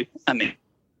fees. So I mean,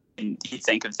 you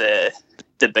think of the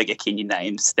bigger Kenyan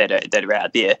names that are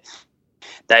out there,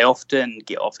 they often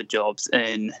get offered jobs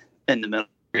in the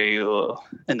military or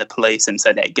in the police, and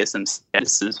so that gives them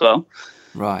status as well.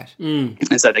 right. And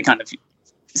so they kind of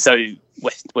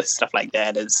with stuff like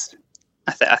that is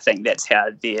I think that's how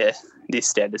their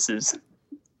status is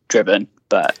driven.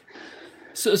 But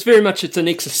So it's very much it's an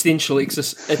existential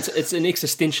it's an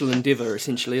existential endeavor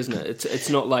essentially, isn't it? It's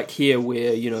not like here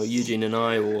where Eugene and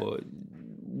I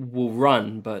will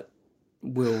run, but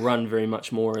we'll run very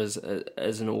much more as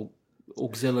an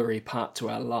auxiliary part to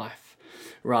our life,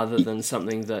 rather than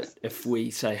something that if we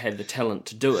say have the talent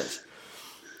to do it.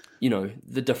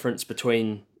 The difference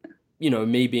between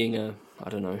me being a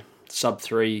sub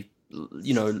 3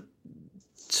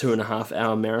 2.5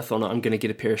 hour marathon, I'm going to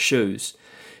get a pair of shoes.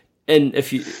 And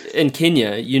if you in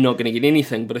Kenya, you're not going to get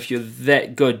anything. But if you're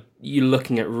that good, you're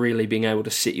looking at really being able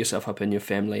to set yourself up and your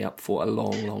family up for a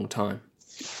long, long time.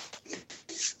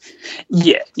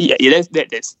 Yeah.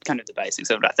 That's kind of the basics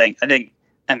of it.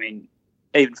 I mean,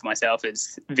 even for myself,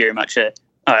 it's very much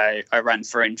I run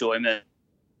for enjoyment,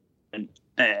 and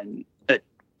it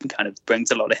kind of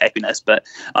brings a lot of happiness. But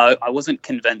I wasn't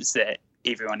convinced that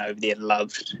everyone over there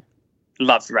loved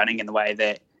running in the way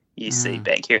that you see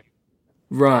back here.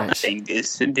 Right. I think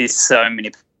there's so many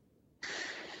people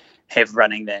have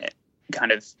running that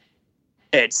kind of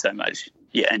adds so much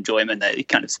enjoyment that you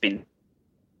kind of spend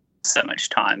so much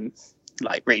time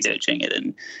like researching it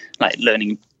and like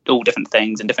learning all different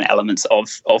things and different elements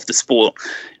of the sport.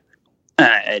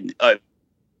 And over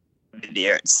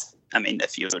there,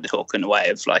 if you were to talk in a way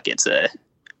of like it's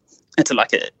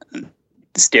like a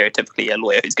stereotypically a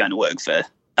lawyer who's going to work for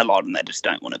a lot and they just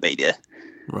don't want to be there.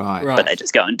 Right. But they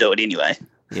just go and do it anyway.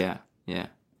 Yeah, yeah.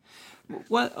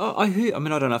 Well, I heard. I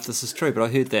mean, I don't know if this is true, but I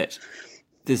heard that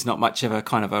there's not much of a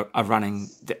kind of a running.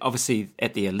 Obviously,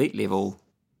 at the elite level,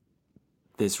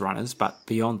 there's runners, but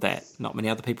beyond that, not many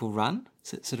other people run.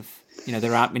 So it's sort of,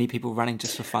 there aren't many people running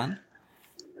just for fun.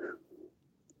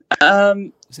 Is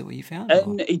that what you found?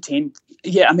 In E10,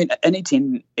 yeah. I mean, in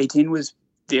E10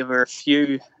 there were a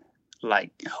few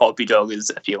like hobby joggers,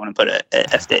 if you want to put it,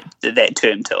 if that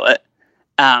term to it.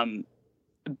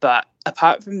 But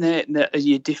apart from that,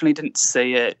 you definitely didn't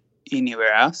see it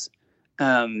anywhere else.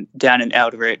 Down in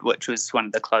Eldoret, which was one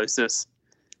of the closest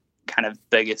kind of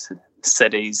biggest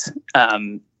cities,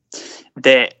 there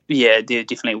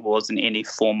definitely wasn't any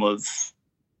form of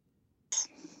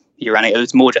running. It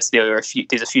was more just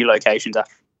there's a few locations up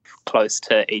close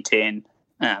to E10,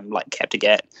 like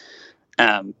Kaptagat,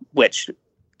 which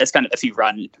is kind of if you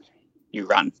run, you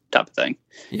run type of thing.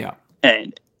 Yeah.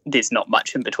 And there's not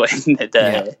much in between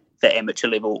the amateur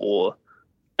level or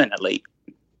an elite.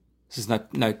 There's no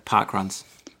park runs.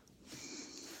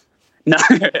 No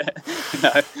fun.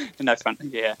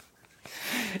 Yeah.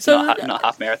 So not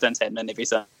half marathons happening every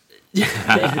Sunday.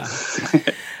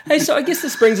 Hey, so I guess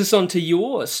this brings us on to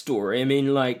your story. I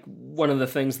mean, like one of the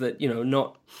things that your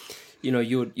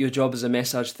job as a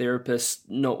massage therapist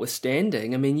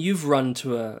notwithstanding. I mean, you've run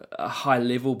to a high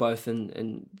level both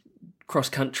in cross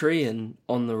country and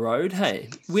on the road. Hey,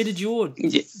 where did your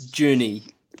journey,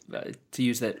 to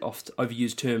use that oft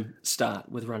overused term,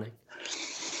 start with running?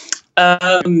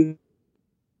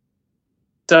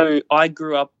 So I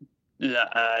grew up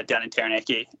down in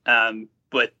Taranaki, and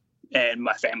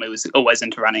my family was always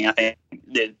into running. I think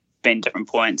there've been different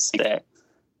points that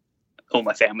all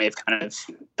my family have kind of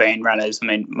been runners. I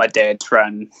mean, my dad's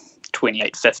run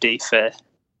 28:50 for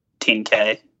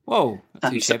 10K. Whoa,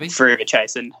 too shabby. Forever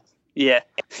chasing. Yeah,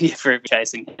 forever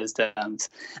chasing his terms.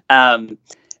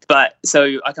 But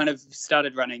so I kind of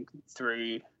started running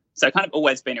through. So I kind of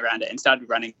always been around it and started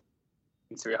running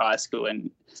through high school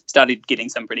and started getting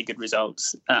some pretty good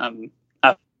results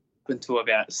up until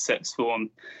about sixth form,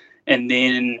 and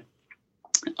then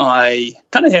I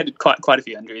kind of had quite a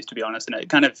few injuries, to be honest, and it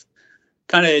kind of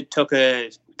took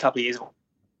a couple of years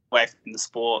away from the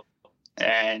sport,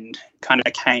 and kind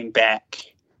of came back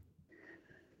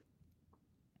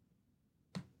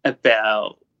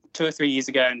about 2 or 3 years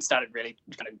ago and started really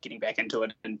kind of getting back into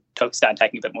it and started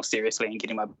taking it a bit more seriously and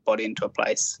getting my body into a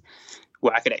place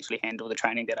where I could actually handle the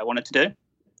training that I wanted to do.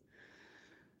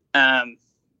 And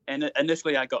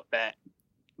initially I got that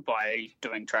by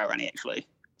doing trail running, actually.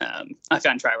 I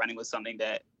found trail running was something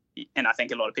that, and I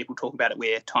think a lot of people talk about it,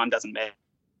 where time doesn't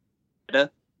matter.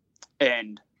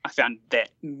 And I found that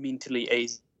mentally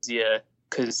easier,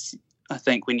 because I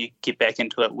think when you get back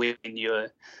into it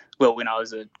when I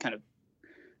was a kind of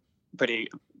pretty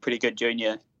good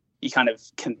junior, you kind of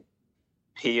compare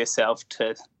yourself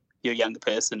to your younger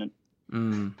person,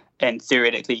 and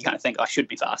theoretically you kind of think, I should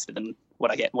be faster than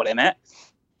what I'm at.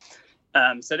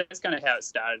 So that's kind of how it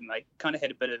started, and I kind of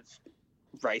had a bit of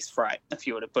race fright, if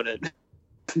you were to put it,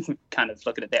 kind of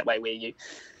look at it that way, where you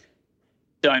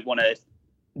don't want to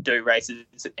do races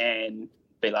and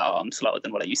be like, oh, I'm slower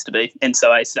than what I used to be. And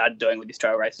so I started doing with these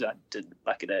trail races. I did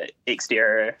like the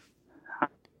exterior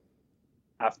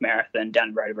half marathon down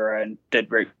in Rotorua, and did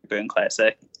Rootburn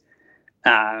Classic,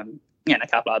 and a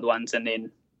couple other ones, and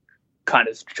then kind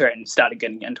of started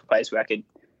getting into a place where I could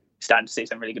start to see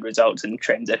some really good results and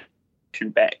transition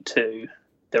back to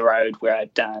the road, where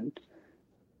I'd done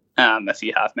a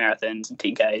few half marathons and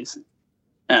 10Ks.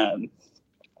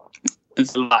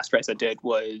 The last race I did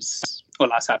last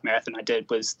half marathon I did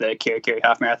was the Kerikeri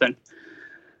half marathon,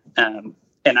 and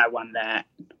I won that,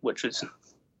 that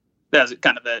was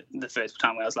kind of the first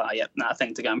time where I was like, yep,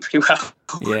 things are going pretty well.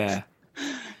 Yeah.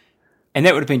 And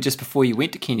that would have been just before you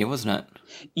went to Kenya, wasn't it?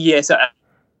 Yeah, so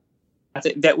I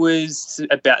think that was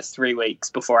about 3 weeks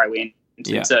before I went.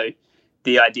 Yeah. So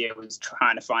the idea was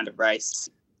trying to find a race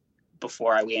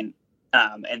before I went,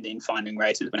 and then finding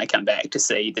races when I come back to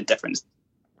see the differences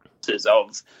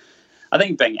of, I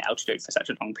think, being at altitude for such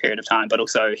a long period of time, but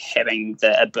also having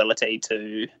the ability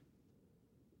to,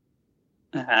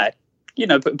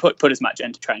 put as much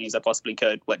into training as I possibly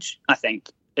could, which I think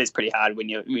is pretty hard when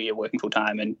you're working full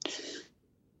time and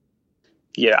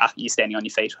you're standing on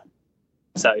your feet.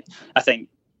 So I think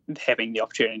having the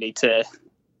opportunity to,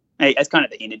 it's kind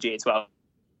of the energy as well,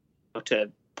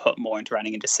 to put more into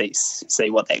running and to see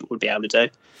what they would be able to do.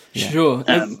 Yeah. Sure.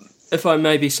 If I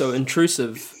may be so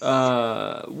intrusive,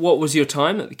 what was your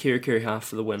time at the Kerikeri half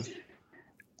for the win?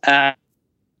 Hour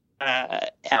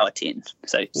 10,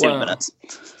 so 7 minutes.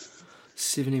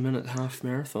 70-minute half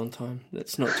marathon time.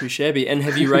 That's not too shabby. And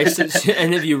have you raced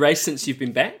since you've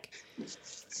been back?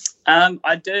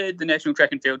 I did the National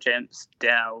Track and Field Champs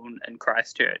down in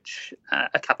Christchurch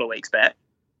a couple of weeks back,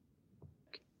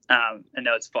 and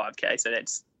that was 5K, so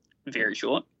that's very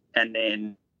short. And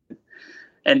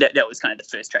that was kind of the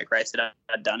first track race that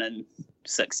I'd done in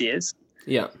 6 years.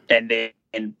 Yeah.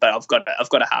 But I've got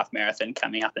a half marathon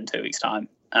coming up in 2 weeks' time.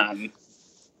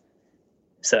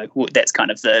 So that's kind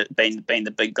of been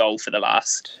the big goal for the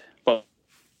last,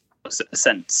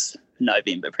 since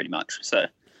November pretty much. So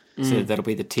that'll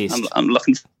be the test. I'm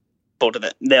looking forward to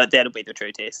that. That'll be the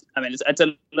true test. I mean, it's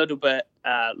a little bit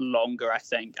longer, I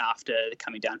think, after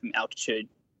coming down from altitude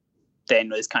than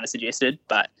was kind of suggested,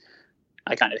 but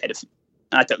I kind of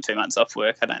I took 2 months off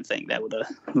work. I don't think they would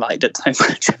have liked it so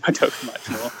much if I took much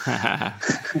more.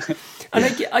 And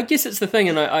I guess it's the thing,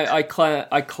 and I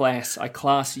class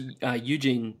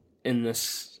Eugene in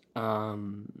this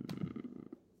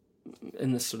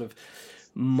sort of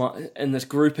in this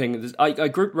grouping. I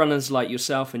group runners like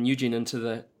yourself and Eugene into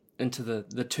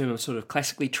the term of sort of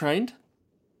classically trained.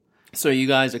 So you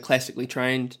guys are classically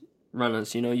trained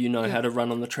runners. You know how to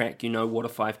run on the track. You know what a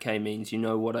 5K means. You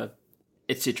know what a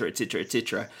etc. etc.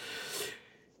 etc.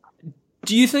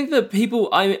 Do you think that people?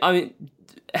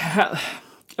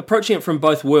 Approaching it from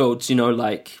both worlds,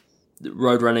 like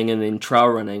road running and then trail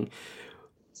running,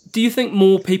 do you think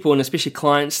more people, and especially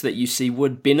clients that you see,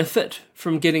 would benefit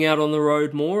from getting out on the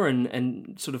road more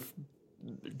and sort of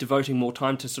devoting more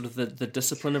time to sort of the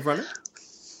discipline of running?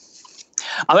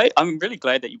 I'm really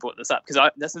glad that you brought this up, because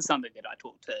this is something that I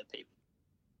talk to people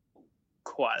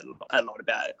quite a lot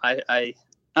about. I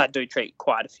do treat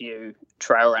quite a few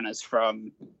trail runners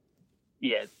from,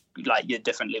 like your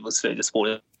different levels through the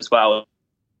sport as well.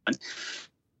 And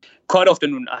quite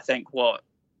often, I think what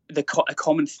a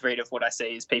common thread of what I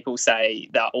see is people say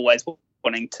they're always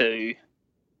wanting to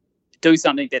do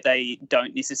something that they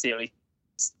don't necessarily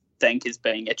think is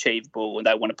being achievable, and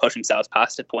they want to push themselves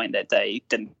past a point that they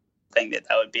didn't think that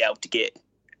they would be able to get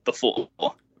before.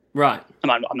 Right.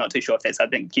 I'm not too sure if that's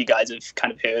something you guys have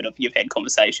kind of heard of. You've had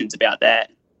conversations about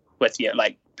that with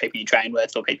like people you train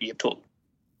with or people you've talked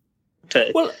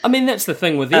to. Well, I mean, that's the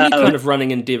thing with any kind of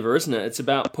running endeavour, isn't it? It's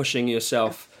about pushing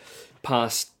yourself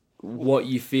past what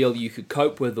you feel you could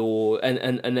cope with,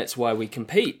 and that's why we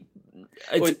compete.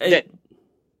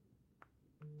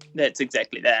 That's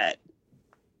exactly that.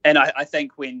 And I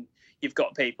think when you've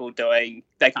got people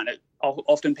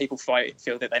often people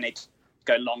feel that they need to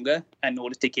go longer in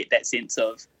order to get that sense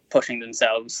of pushing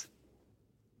themselves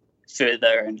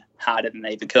further and harder than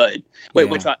they ever could.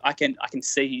 Which I can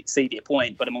see their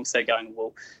point, but I'm also going,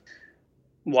 well,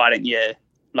 why don't you,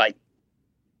 like,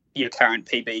 your current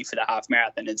PB for the half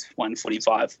marathon is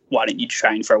 1:45. Why don't you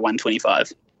train for a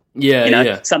 1:25?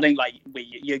 Yeah, Something like where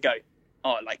you go,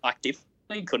 oh, like I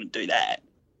definitely couldn't do that.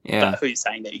 Yeah. But who's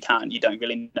saying that you can't? You don't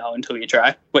really know until you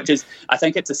try. Which is, I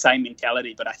think it's the same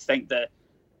mentality, but I think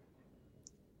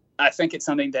it's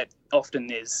something that often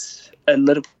there's a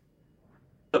little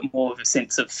bit more of a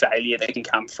sense of failure that can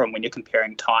come from when you're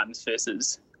comparing times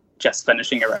versus just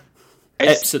finishing a race.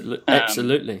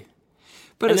 Absolutely.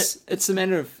 But it's a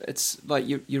matter of, it's like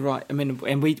you're right. I mean,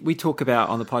 and we talk about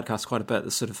on the podcast quite a bit the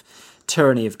sort of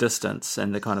tyranny of distance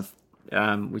and the kind of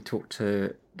we talked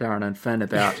to Darren and Finn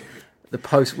about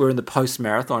we're in the post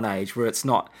marathon age where it's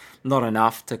not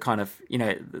enough to kind of,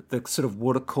 the sort of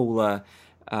water cooler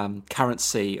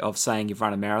currency of saying you've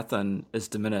run a marathon is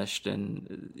diminished,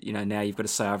 and now you've got to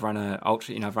say I've run a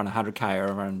ultra, I've run 100k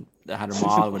or I've run 100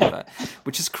 mile or whatever,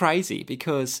 which is crazy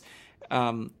because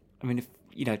I mean, if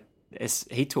as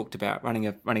he talked about, running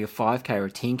a 5k or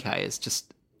a 10k is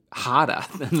just harder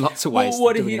in lots of ways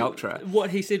than doing an ultra. What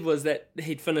he said was that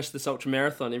he'd finished this ultra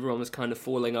marathon, everyone was kind of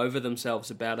falling over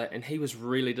themselves about it, and he was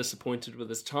really disappointed with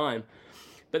his time.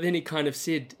 But then he kind of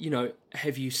said,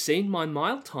 have you seen my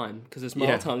mile time? Because his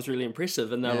mile time's really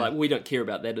impressive, and they're like, we don't care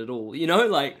about that at all.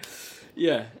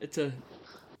 It's a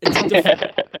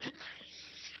different...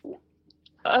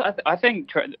 I think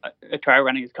trail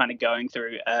running is kind of going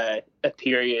through a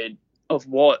period of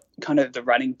what kind of the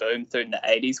running boom through in the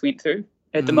 80s went through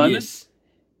at the moment.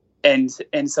 Yes.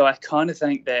 And so I kind of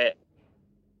think that,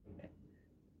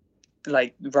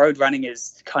 like, road running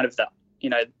is kind of the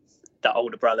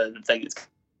older brother, the thing that's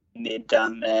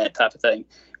done that type of thing,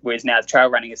 whereas now trail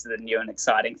running is the new and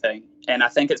exciting thing. And I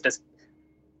think it's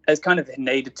kind of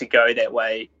needed to go that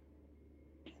way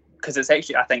because it's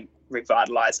actually, I think,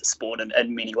 revitalised the sport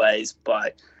in many ways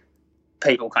by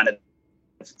people kind of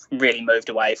really moved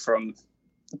away from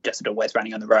just always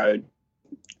running on the road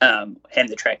and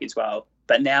the track as well.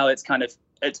 But now you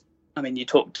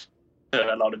talk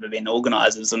to a lot of event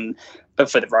organisers and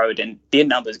for the road, and their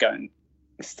numbers going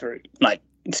through like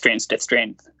strength to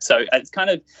strength. So it's kind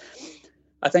of,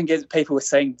 I think as people are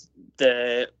seeing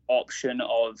the option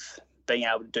of being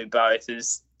able to do both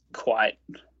is quite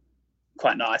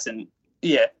nice. And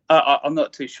I'm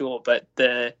not too sure, but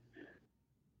I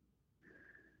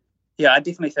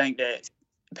definitely think that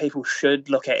people should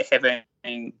look at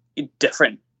having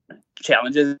different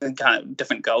challenges and kind of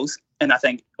different goals. And I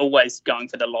think always going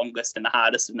for the longest and the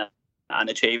hardest and the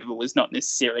unachievable is not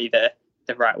necessarily the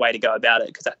right way to go about it,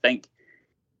 because I think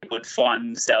people would find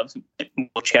themselves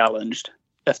more challenged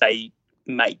if they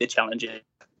make the challenges,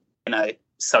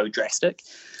 so drastic.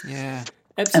 Yeah,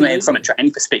 absolutely. I mean, from a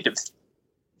training perspective,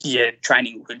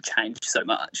 training would change so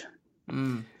much.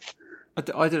 I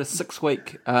did a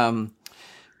 6-week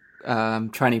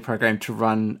training program to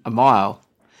run a mile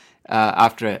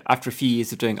after a few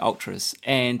years of doing ultras,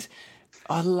 and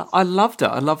I loved it.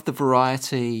 I loved the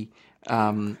variety.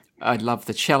 I loved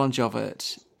the challenge of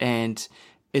it, and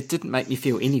it didn't make me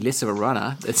feel any less of a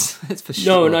runner. It's for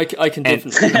sure. No, I can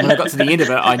definitely. And when I got to the end of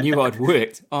it, I knew I'd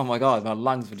worked. Oh my god, my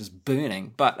lungs were just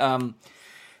burning, but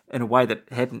in a way that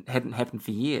hadn't happened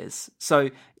for years. So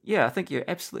I think you're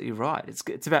absolutely right.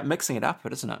 It's about mixing it up,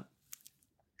 isn't it?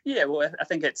 Yeah, well, I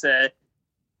think it's a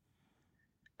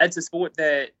sport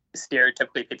that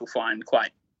stereotypically people find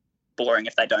quite boring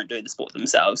if they don't do the sport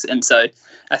themselves, and so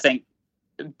I think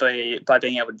by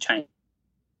being able to change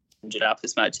it up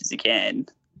as much as you can,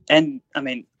 and I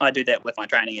mean I do that with my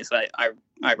training as well.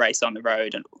 I race on the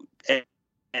road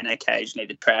and occasionally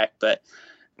the track, but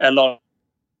a lot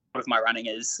of my running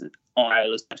is on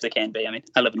rail as much as it can be. I mean,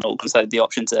 I live in Auckland, so the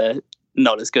options are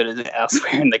not as good as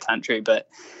elsewhere in the country, but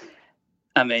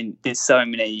I mean, there's so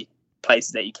many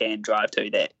places that you can drive to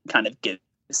that kind of give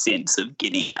a sense of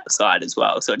getting outside as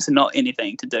well. So it's not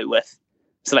anything to do with,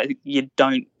 so like you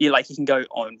can go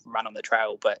on run on the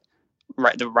trail, but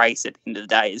the race at the end of the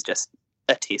day is just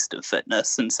a test of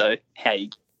fitness, and so how you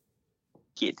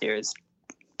get there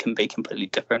can be completely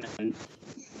different.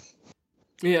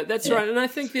 Yeah, that's right. And I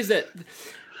think there's that.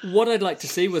 What I'd like to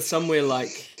see with somewhere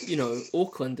like,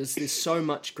 Auckland is there's so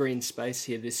much green space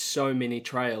here. There's so many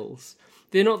trails.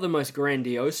 They're not the most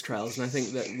grandiose trails, and I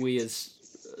think that we as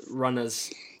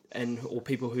runners or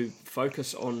people who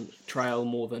focus on trail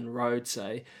more than road,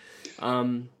 say,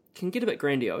 can get a bit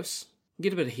grandiose,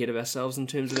 get a bit ahead of ourselves in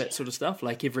terms of that sort of stuff.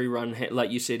 Like every run,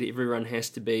 like you said, every run has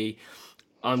to be,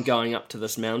 I'm going up to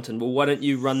this mountain. Well, why don't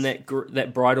you run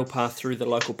that bridle path through the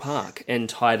local park and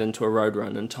tie it into a road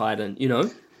run and tie it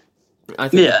in, I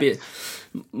think Yeah.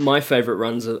 my favourite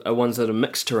runs are ones that are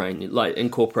mixed terrain, like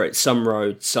incorporate some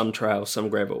roads, some trails, some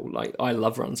gravel. Like I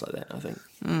love runs like that. I think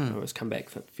I always come back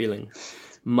feeling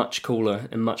much cooler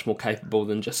and much more capable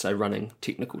than just say running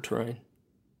technical terrain.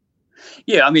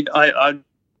 Yeah, I mean, I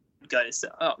go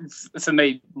to, for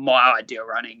me, my ideal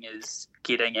running is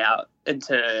getting out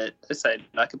into, say,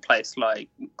 like a place like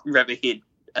Riverhead,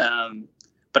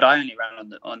 but I only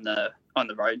run on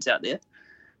the roads out there.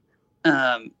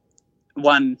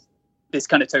 One, there's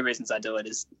kind of two reasons I do it.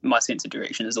 Is my sense of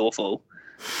direction is awful,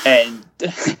 and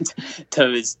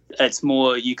two is it's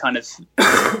more you kind of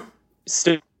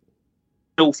still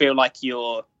feel like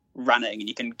you're running and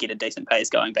you can get a decent pace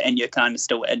going, and you're kind of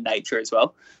still in nature as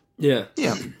well. Yeah,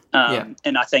 Yeah,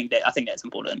 And I think that's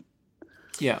important.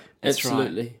 yeah, that's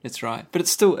absolutely. right. It's right, but it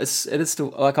is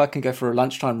still like I can go for a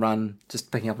lunchtime run.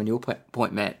 Just picking up on your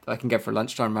point, Matt. I can go for a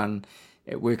lunchtime run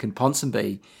at work in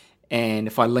Ponsonby, and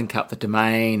if I link up the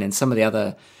Domain and some of the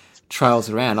other trails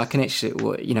around, I can actually,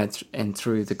 and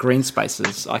through the green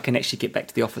spaces, I can actually get back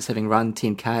to the office having run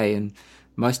 10k, and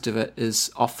most of it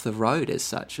is off the road as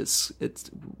such.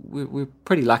 We're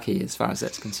pretty lucky as far as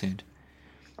that's concerned.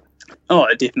 Oh,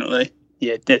 definitely.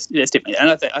 Yeah, that's definitely. And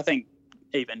I think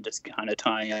even just kind of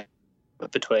tying up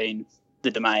between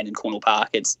the Domain and Cornwall Park,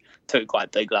 it's two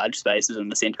quite big, large spaces in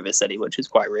the centre of a city, which is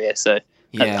quite rare. So,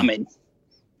 Yeah. I mean,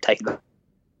 take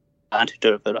advantage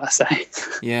of it, I say.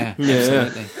 Yeah, Yeah.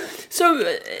 absolutely.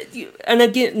 So, and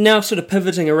again, now sort of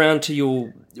pivoting around to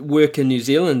your work in New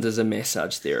Zealand as a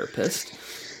massage therapist,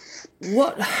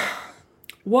 what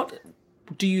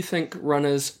do you think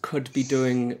runners could be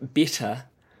doing better?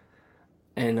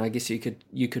 And I guess you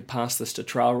could pass this to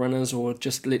trail runners, or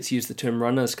just let's use the term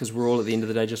runners because we're all at the end of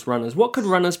the day just runners. What could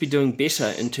runners be doing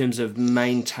better in terms of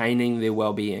maintaining their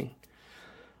well-being?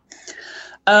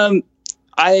 Not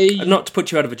to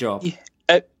put you out of a job.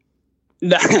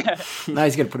 No. No,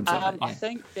 he's going to put himself out. I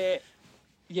think that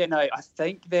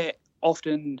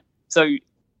often,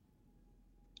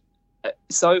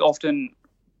 so often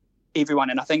everyone,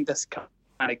 and I think this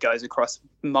kind of goes across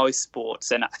most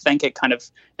sports, and I think it kind of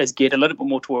is geared a little bit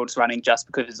more towards running just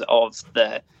because of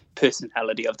the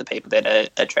personality of the people that are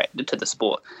attracted to the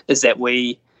sport, is that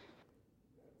we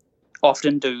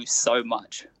often do so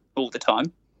much all the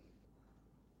time.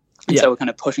 And so we're kind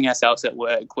of pushing ourselves at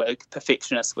work. We're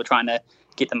perfectionists. We're trying to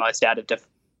get the most out of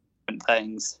different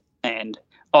things. And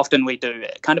often we do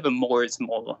kind of a more is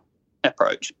more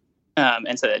approach.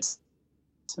 And so it's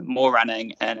more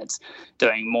running and it's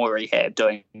doing more rehab,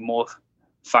 doing more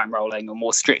foam rolling or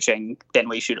more stretching than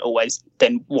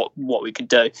what we could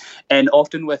do. And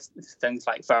often with things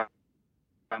like foam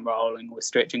rolling or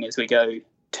stretching, as we go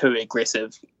too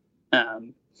aggressive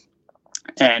and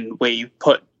we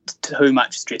put too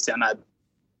much stress on our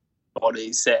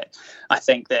bodies that I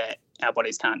think that our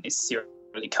bodies can't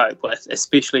necessarily cope with,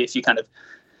 especially if you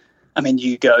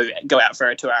you go out for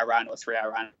a 2-hour run or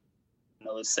 3-hour run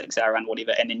or a 6-hour run,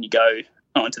 whatever, and then you go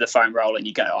onto the foam roll and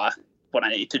you go, what I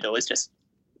need to do is just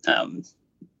go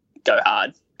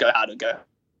hard and go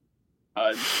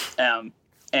home.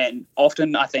 And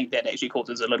often I think that actually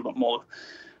causes a little bit more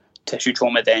tissue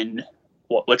trauma than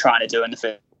what we're trying to do in the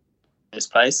first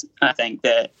place. I think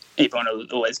that everyone will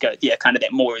always go, kind of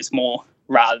that more is more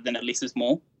rather than a less is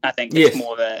more. I think it's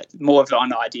more of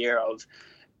an idea of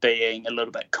being a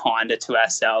little bit kinder to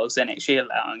ourselves and actually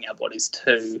allowing our bodies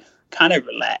to kind of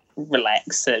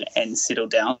relax and settle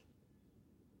down.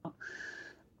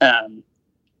 And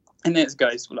that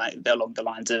goes along the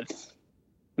lines of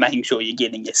making sure you're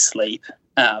getting your sleep,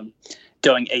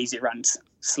 doing easy runs,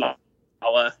 slower,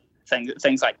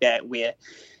 things like that, where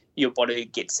your body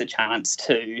gets a chance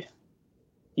to,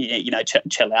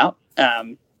 chill out.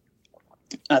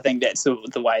 I think that's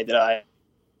the way that I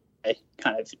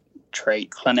kind of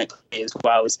treat clinically as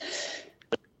well, is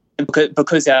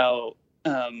because our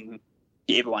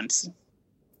everyone's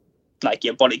like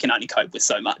your body can only cope with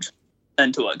so much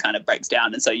until it kind of breaks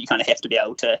down, and so you kind of have to be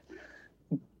able to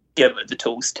give it the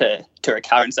tools to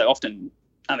recover. And so often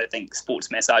I think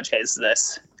sports massage has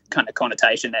this kind of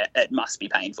connotation that it must be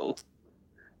painful,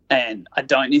 and I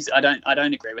don't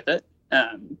agree with it.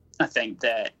 I think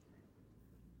that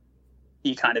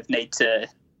you kind of need to,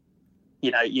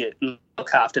 you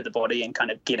look after the body and kind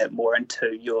of get it more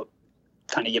into your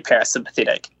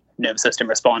parasympathetic nervous system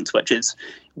response, which is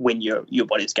when your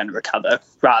body's going to recover,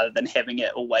 rather than having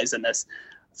it always in this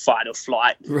fight or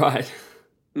flight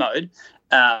mode.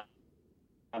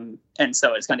 And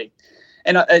so it's kind of,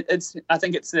 and I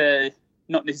think it's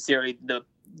not necessarily the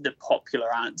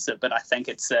popular answer, but I think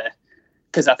it's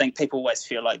because I think people always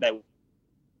feel like they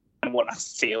want to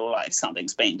feel like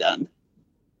something's been done.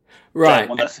 Right.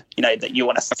 That you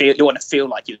want to feel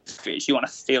like you've stretched, you want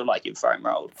to feel like you've foam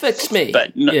rolled, Fix me.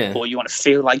 but Yeah. or you want to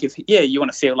feel like you've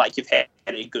had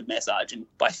a good massage, and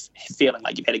by feeling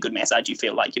like you've had a good massage, you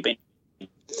feel like you've been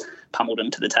pummeled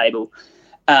into the table.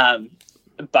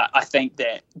 But I think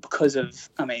that because of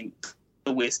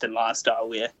the Western lifestyle,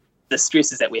 where the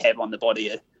stresses that we have on the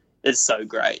body is so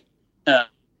great,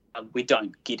 we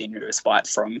don't get any respite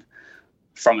from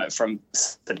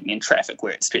sitting in traffic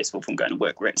where it's stressful, from going to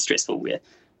work where it's stressful, where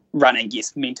running,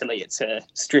 yes, mentally it's a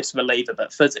stress reliever,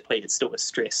 but physically it's still a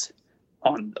stress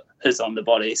on the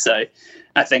body. So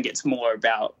I think it's more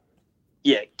about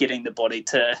getting the body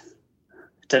to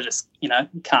just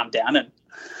calm down and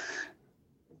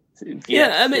you're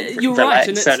relax, right,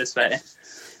 and so to speak.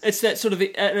 It's that sort of,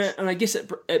 and I guess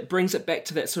it brings it back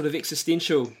to that sort of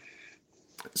existential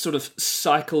sort of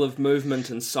cycle of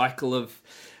movement and cycle of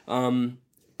pardon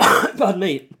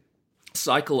me,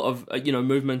 cycle of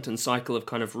movement and cycle of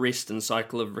kind of rest and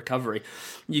cycle of recovery.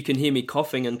 You can hear me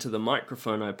coughing into the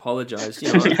microphone. I apologise.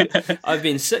 I've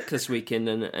been sick this weekend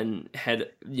and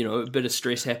had a bit of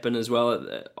stress happen as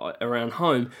well around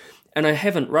home, and I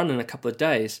haven't run in a couple of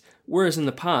days. Whereas in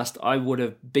the past, I would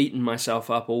have beaten myself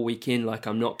up all weekend, like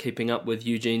I'm not keeping up with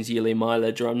Eugene's yearly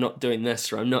mileage, or I'm not doing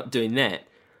this, or I'm not doing that.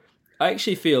 I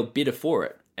actually feel better for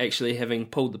it, actually having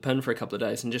pulled the pin for a couple of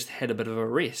days and just had a bit of a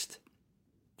rest,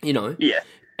 Yeah.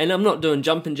 And I'm not doing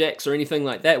jumping jacks or anything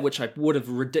like that, which I would have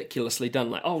ridiculously done,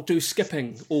 like, I'll do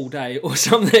skipping all day or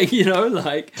something,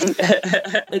 like,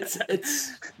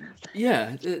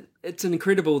 it's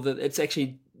incredible that it's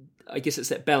actually, I guess it's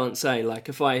that balance, like,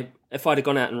 if I'd have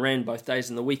gone out and ran both days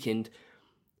in the weekend,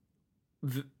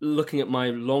 looking at my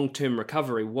long-term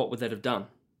recovery, what would that have done?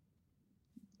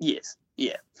 Yes,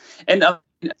 yeah. And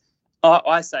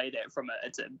I say that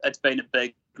it's been a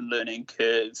big learning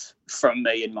curve from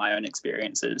me in my own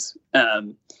experiences.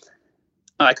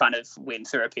 I kind of went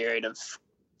through a period of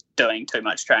doing too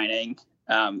much training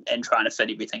and trying to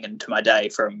fit everything into my day,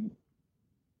 from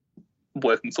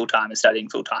working full-time and studying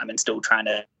full-time and still trying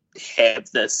to have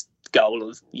this goal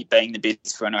of being the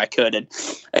best runner I could. And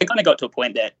it kind of got to a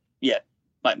point that,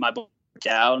 like, my body broke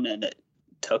down, and it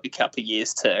took a couple of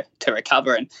years to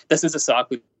recover. And this is a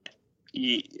cycle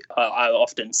I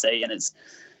often see, and it's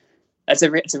a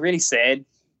really sad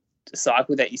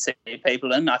cycle that you see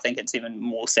people in. I think it's even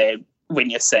more sad when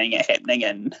you're seeing it happening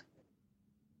in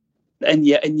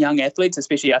young athletes,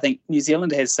 especially. I think New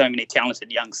Zealand has so many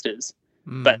talented youngsters,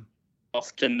 but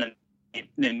often the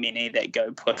many that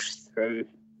go push through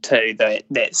to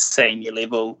that senior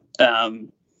level.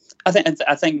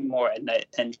 I think more in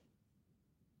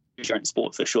endurance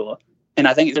sport for sure, and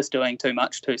I think it's just doing too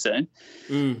much too soon.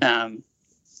 Like,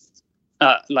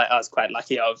 I was quite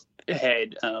lucky. I've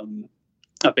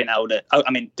been able to.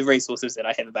 The resources that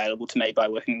I have available to me by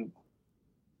working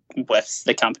with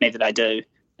the company that I do,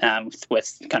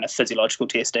 with kind of physiological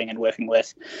testing and working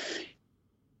with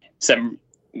some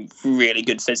really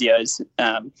good physios.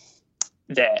 And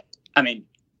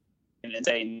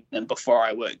before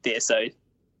I worked there, so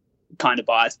kind of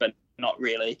biased, but not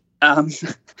really. And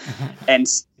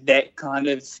that kind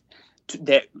of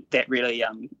that really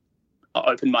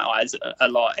opened my eyes a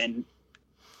lot. And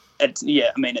as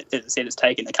I said, it's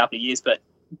taken a couple of years, but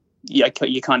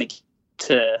you kind of get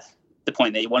to the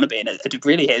point that you want to be, and it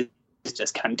really has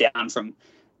just come down from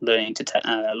learning to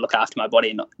look after my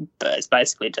body, but it's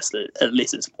basically just a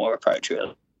less is more approach,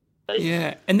 really.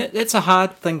 Yeah, and that's a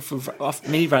hard thing for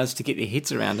many runners to get their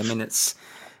heads around.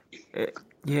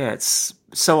 It's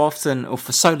so often, or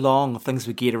for so long, things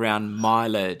we get around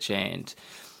mileage and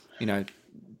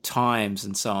times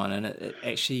and so on, and it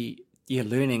actually,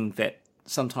 learning that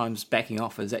sometimes backing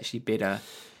off is actually better.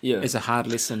 Is a hard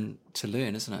lesson to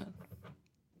learn, isn't it?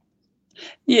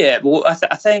 Yeah, well, I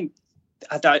think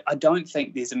I don't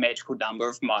think there's a magical number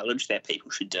of mileage that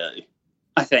people should do.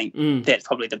 I think that's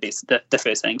probably the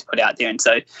first thing to put out there. And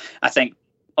so I think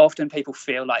often people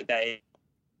feel like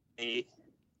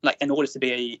in order to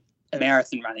be a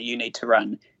marathon runner, you need to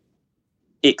run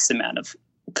X amount of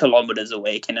kilometres a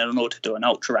week, and in order to do an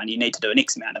ultra run, you need to do an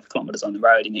X amount of kilometres on the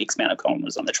road and X amount of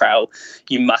kilometres on the trail.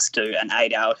 You must do an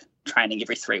 8-hour training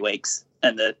every 3 weeks,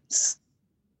 and the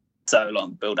so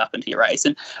long build up into your race.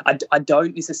 And I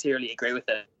don't necessarily agree with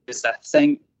it, because I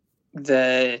think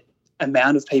the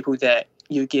amount of people that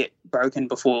you get broken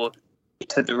before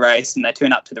to the race, and they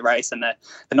turn up to the race and they're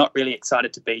not really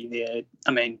excited to be there.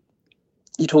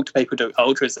 You talk to people who do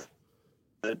ultras,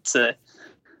 it's the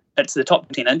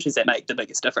top 10 inches that make the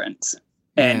biggest difference.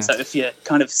 And so if you're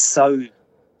kind of so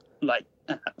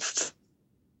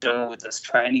doing with this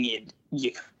training,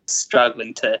 you're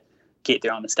struggling to get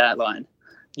there on the start line.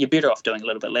 you're better off doing a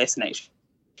little bit less and actually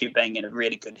being in a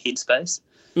really good headspace.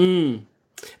 And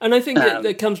I think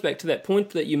that comes back to that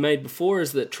point that you made before,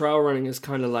 is that trail running is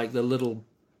kind of like the little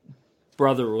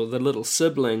brother or the little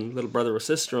sibling, little brother or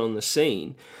sister on the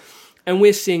scene. And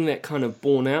we're seeing that kind of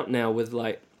borne out now with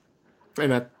like,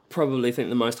 and I probably think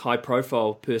the most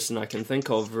high-profile person I can think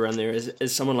of around there is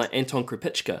someone like Anton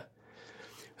Krupicka,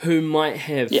 who might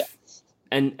have,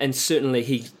 and certainly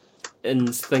he,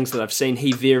 in things that I've seen,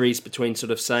 he varies between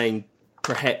sort of saying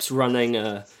perhaps running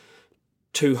a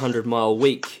 200-mile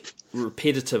week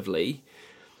repetitively,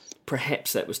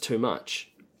 perhaps that was too much,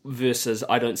 versus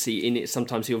I don't see any,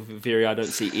 sometimes he'll vary, I don't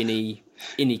see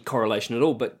any correlation at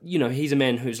all. But, you know, he's a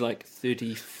man who's like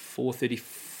 34,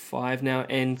 35 now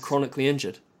and chronically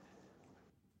injured.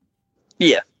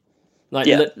 Yeah.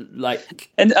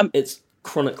 And it's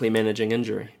chronically managing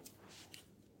injury.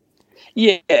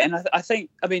 Yeah, and I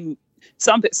think, I mean,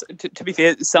 to be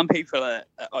fair, some people are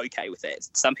okay with that.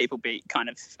 Some people I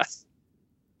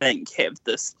think, have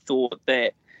this thought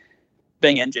that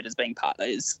being injured is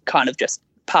kind of just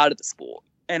part of the sport.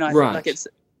 And I think it's,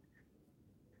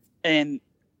 and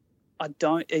I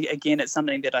don't, again, it's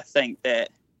something that I think that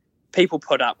people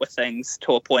put up with things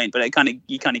to a point, but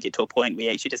you kind of get to a point where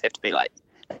you actually just have to be like,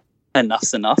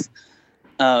 enough's enough.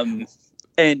 And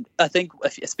I think,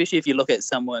 especially if you look at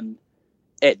someone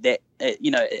at that age,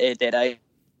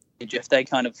 if they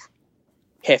kind of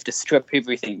have to strip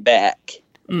everything back,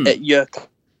 you're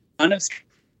kind of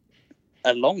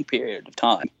a long period of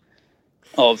time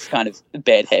of kind of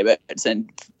bad habits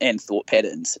and thought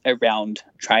patterns around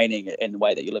training and the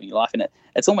way that you're living your life. And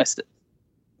it's almost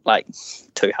like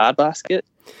too hard basket.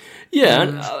 Yeah,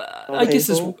 and I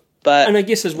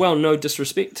guess as well, no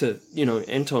disrespect to, you know,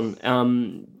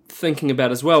 Anton, thinking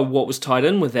about as well what was tied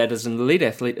in with that as an elite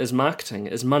athlete is marketing,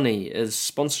 is money, is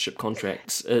sponsorship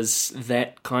contracts, is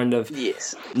that kind of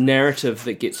narrative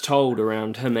that gets told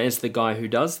around him as the guy who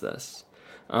does this.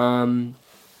 And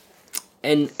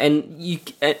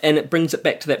it brings it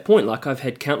back to that point. Like, I've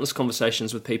had countless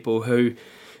conversations with people who,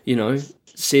 you know,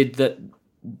 said that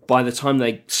by the time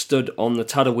they stood on the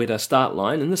Tarawera start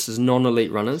line, and this is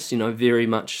non-elite runners, you know, very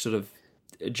much sort of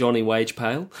Johnny Wage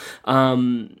Pail,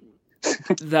 or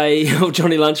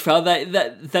Johnny Lunch Pail,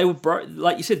 they were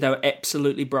like you said, they were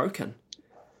absolutely broken.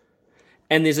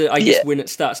 And there's I guess when it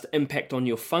starts to impact on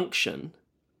your function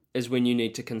is when you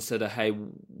need to consider, hey,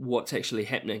 what's actually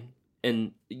happening?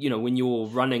 And, you know, when your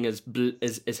running is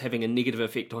having a negative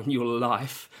effect on your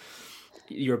life,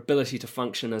 your ability to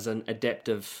function as an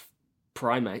adaptive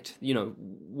primate, you know,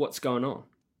 what's going on?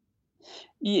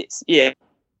 Yes, yeah.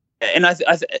 And it's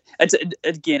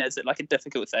like a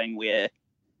difficult thing where,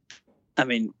 I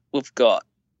mean, I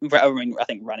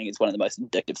think running is one of the most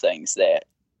addictive things that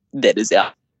is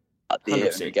out there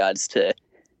 100%. In regards to,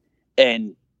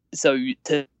 and so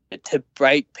to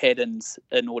break patterns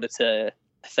in order to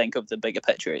think of the bigger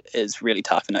picture is really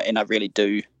tough, and I really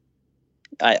do,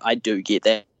 I do get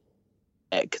that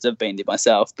because I've been there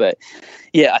myself. But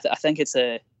yeah, I think it's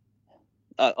if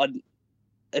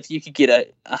you could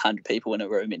get 100 people in a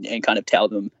room and kind of tell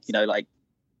them, you know, like,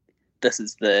 this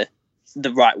is the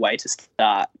right way to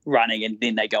start running, and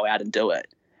then they go out and do it,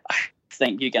 I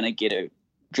think you're going to get a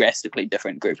drastically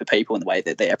different group of people in the way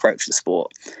that they approach the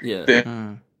sport.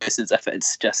 Yeah. Versus if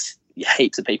it's just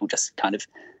heaps of people just kind of,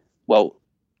 well,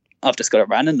 I've just got to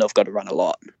run, and I've got to run a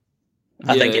lot.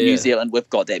 I think in New Zealand we've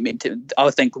got that mentality. I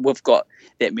think we've got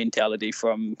that mentality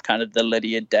from kind of the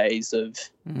Lydiard days of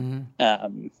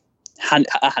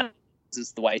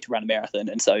is the way to run a marathon,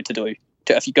 and so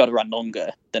if you've got to run longer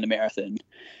than a marathon,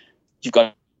 you've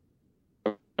got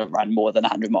to run more than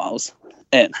 100 miles,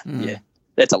 and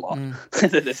that's a lot.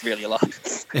 That's really a lot.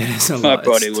 It's a lot. My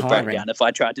body would break down if I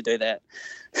tried to do that.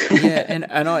 Yeah,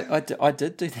 and I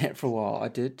did do that for a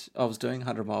while. I was doing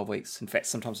 100-mile weeks. In fact,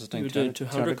 sometimes I was doing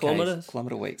 200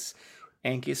 kilometre weeks.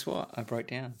 And guess what? I broke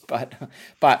down. But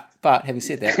having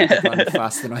said that, I did run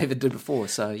faster than I ever did before.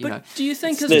 So know. Do you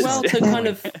think as well to kind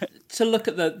of to look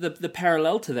at the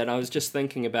parallel to that? I was just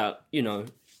thinking about, you know,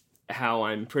 how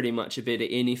I'm pretty much a bit at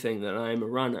anything that I'm a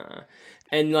runner.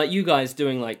 And like you guys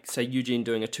doing, like, say Eugene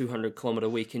doing a 200 kilometre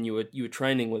week, and you were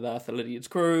training with Arthur Lydiard's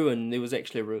crew, and there was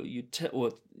actually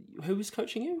who was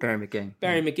coaching you? Barry McGee.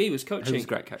 Barry McGee was coaching. He was a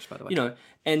great coach, by the way. You know,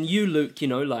 and you, Luke, you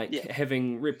know, like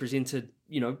having represented,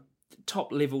 you know,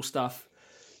 top level stuff.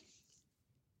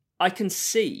 I can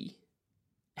see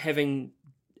having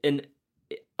in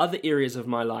other areas of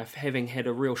my life having had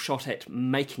a real shot at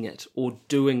making it, or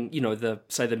doing, you know, the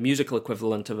musical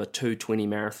equivalent of a 2:20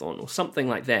 marathon or something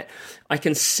like that. I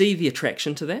can see the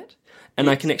attraction to that, and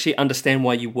I can actually understand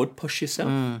why you would push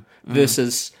yourself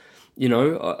versus,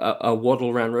 a waddle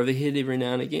around Riverhead every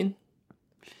now and again.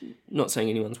 Not saying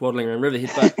anyone's waddling around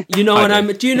Riverhead, but you know what I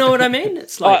mean. Do you know what I mean?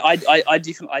 It's like I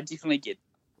definitely get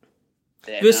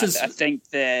that. Versus, I think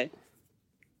that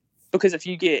because if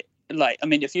you get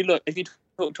if you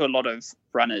talk to a lot of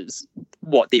runners,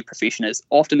 what their profession is,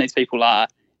 often these people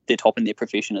they're top in their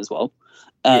profession as well.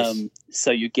 Yes.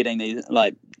 So you're getting these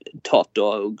like top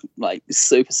dog, like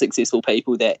super successful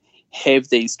people that have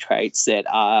these traits that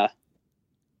are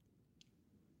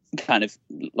kind of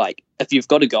like, if you've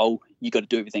got a goal, you got to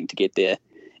do everything to get there,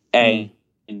 and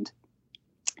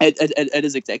it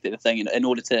is exactly the thing. In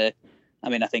order to,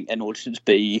 I think in order to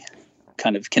be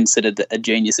kind of considered a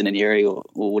genius in an area or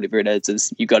whatever it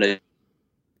is you got to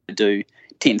do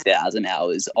 10,000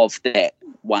 hours of that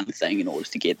one thing in order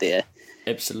to get there.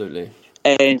 Absolutely.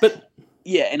 And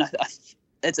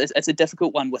it's a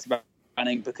difficult one with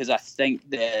running, because I think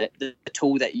that the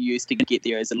tool that you use to get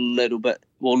there is a little bit,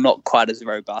 not quite as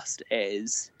robust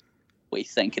as we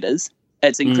think it is.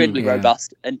 It's incredibly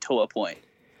robust until a point,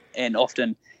 and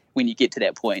often when you get to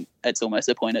that point, it's almost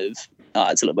a point of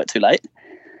it's a little bit too late.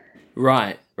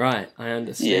 Right. I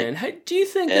understand. Yeah. Hey, do you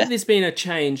think that there's been a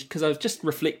change? Because I've just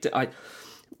reflected.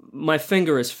 My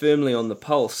finger is firmly on the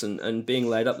pulse, and being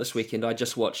laid up this weekend, I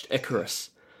just watched Icarus,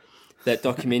 that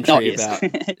documentary about.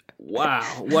 Wow,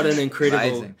 what an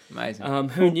incredible! Amazing.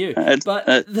 Who knew? It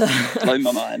blew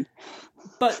my mind.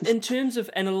 But in terms of,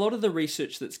 and a lot of the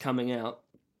research that's coming out,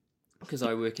 because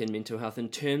I work in mental health, in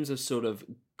terms of sort of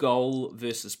goal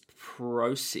versus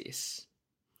process,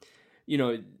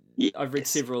 I've read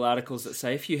several articles that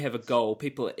say if you have a goal,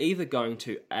 people are either going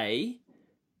to A,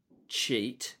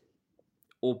 cheat,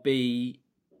 or B,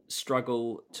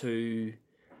 struggle to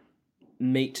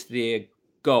meet their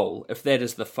goal, if that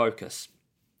is the focus.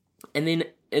 And then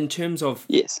in terms of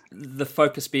the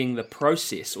focus being the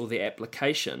process or the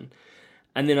application,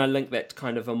 and then I link that to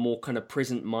kind of a more kind of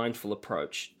present mindful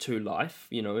approach to life,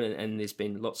 and there's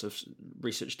been lots of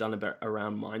research done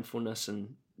around mindfulness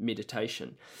and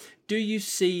meditation. Do you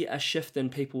see a shift in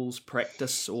people's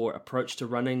practice or approach to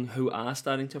running who are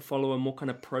starting to follow a more kind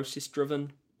of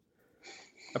process-driven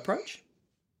approach?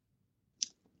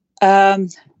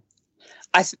 Yes,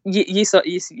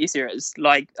 there is.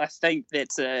 Like, I think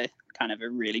that's a kind of a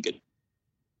really good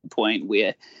point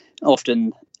where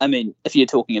often, if you're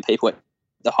talking to people at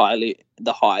the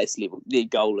highest level, their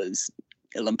goal is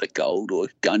Olympic gold or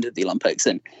going to the Olympics,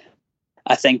 and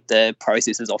I think the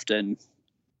process is often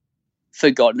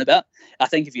forgotten about. I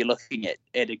think if you're looking at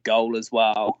a goal as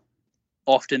well,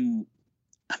 often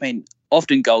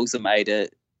goals are made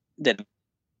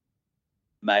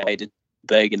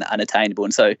big and unattainable,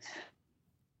 and so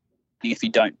if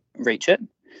you don't reach it,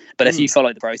 but if you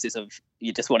follow the process of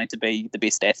you're just wanting to be the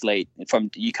best athlete,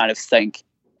 you kind of think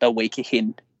a week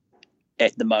ahead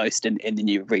at the most, and then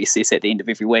you reassess at the end of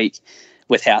every week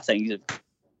with how things have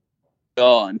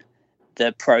gone,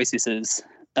 the process is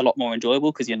a lot more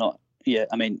enjoyable, because you're not,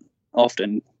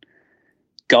 often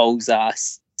goals are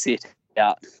set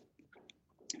out,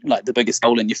 like the biggest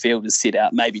goal in your field is set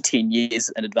out maybe 10 years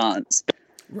in advance,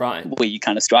 right, where you're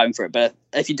kind of striving for it. But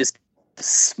if you just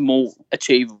small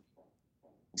achievements,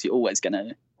 you're always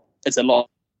it's a lot.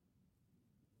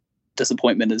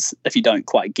 Disappointment is, if you don't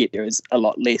quite get there, is a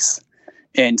lot less,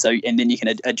 and then you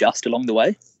can adjust along the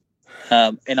way,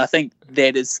 and I think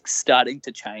that is starting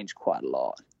to change quite a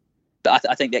lot. But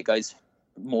I think that goes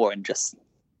more in just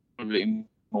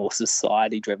more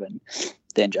society driven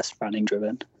than just running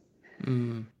driven.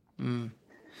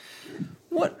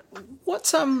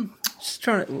 What's just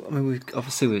trying to,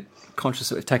 we're conscious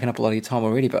that we've taken up a lot of your time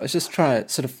already, but I was just trying to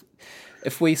sort of,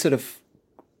 if we sort of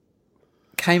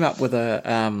came up with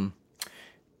a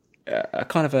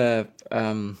kind of the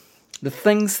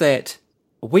things that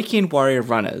weekend warrior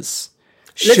runners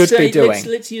should be doing.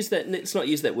 Let's use that. Let's not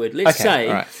use that word. Let's say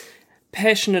all right.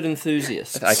 Passionate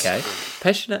enthusiasts. Okay,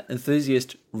 passionate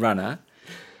enthusiast runner.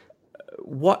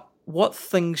 What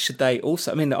things should they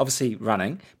also? Obviously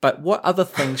running, but what other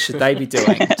things should they be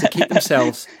doing to keep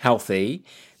themselves healthy,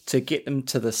 to get them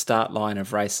to the start line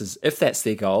of races, if that's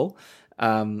their goal,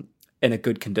 in a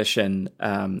good condition?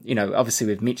 Obviously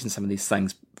we've mentioned some of these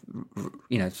things,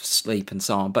 sleep and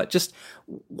so on, but just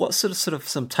what sort of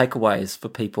some takeaways for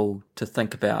people to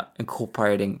think about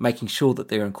making sure that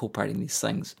they're incorporating these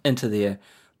things into their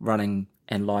running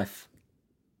and life?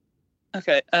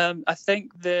 Okay, I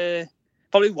think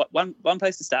probably one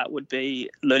place to start would be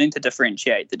learning to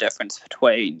differentiate the difference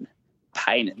between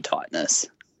pain and tightness.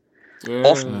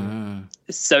 Often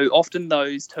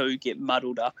those two get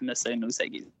muddled up in as soon as they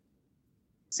get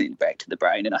sent back to the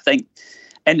brain, and I think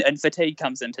and fatigue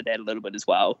comes into that a little bit as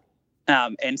well.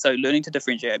 And so learning to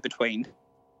differentiate between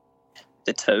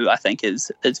the two, I think,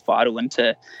 is vital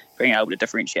into being able to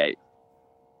differentiate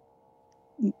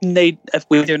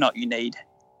whether or not you need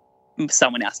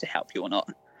someone else to help you or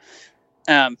not.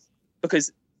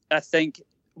 Because I think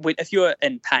if you're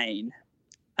in pain,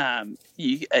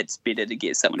 it's better to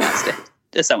get someone else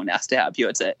to help you.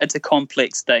 It's a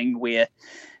complex thing where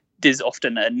there's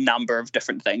often a number of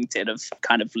different things that have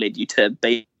kind of led you to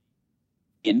be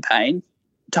in pain.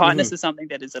 Tightness is something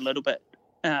that is a little bit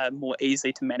more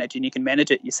easy to manage, and you can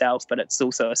manage it yourself, but it's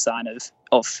also a sign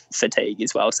of fatigue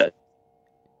as well. So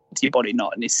it's your body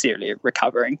not necessarily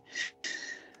recovering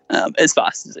as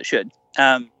fast as it should.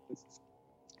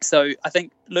 So I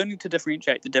think learning to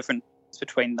differentiate the difference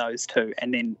between those two,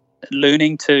 and then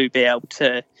learning to be able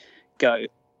to go,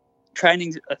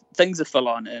 things are full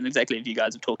on, and exactly as you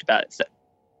guys have talked about,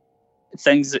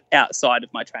 things outside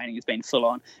of my training has been full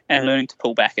on, and learning to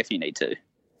pull back if you need to.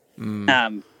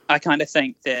 I kind of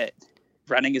think that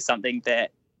running is something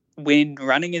that, when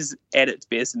running is at its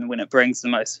best and when it brings the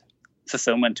most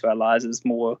fulfillment to our lives,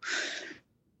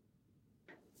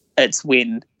 it's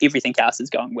when everything else is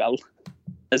going well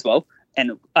as well.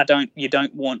 And you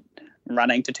don't want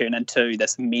running to turn into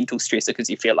this mental stressor because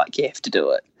you feel like you have to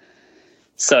do it.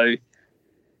 So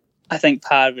I think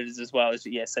part of it is as well as,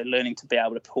 so learning to be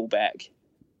able to pull back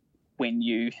when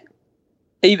you,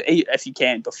 even if you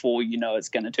can, before you know it's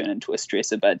going to turn into a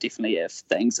stressor, but definitely if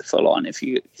things are full on,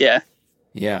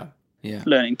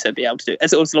 learning to be able to do.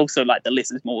 It's also like the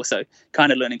less is more, so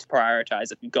kind of learning to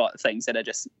prioritize. If you've got things that are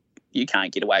just, you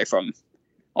can't get away from,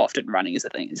 often running is the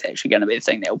thing. It's actually going to be the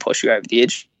thing that will push you over the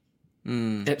edge.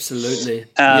 Absolutely.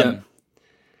 And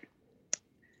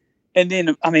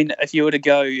then, I mean, if you were to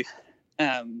go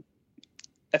from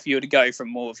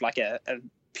more of like a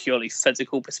purely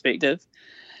physical perspective,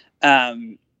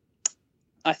 I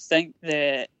think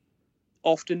that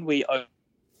often we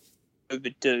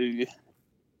overdo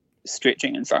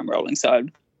stretching and foam rolling. So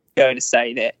I'd go to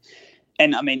say that,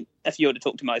 and I mean, if you were to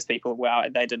talk to most people,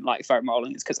 they didn't like foam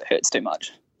rolling, it's because it hurts too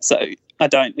much. So I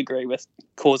don't agree with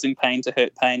causing pain to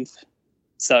hurt pain.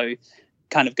 So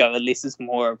kind of go a less is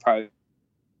more approach.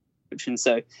 And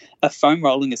so if foam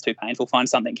rolling is too painful, find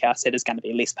something else that is going to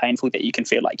be less painful that you can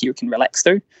feel like you can relax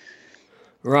through.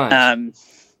 Right.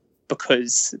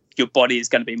 Because your body is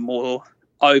going to be more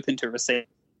open to receiving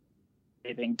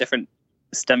different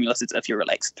stimulus if you're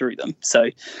relaxed through them. So,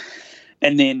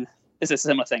 and then it's a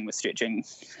similar thing with stretching.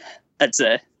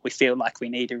 We feel like we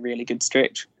need a really good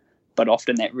stretch, but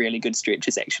often that really good stretch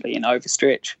is actually an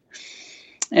overstretch.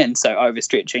 And so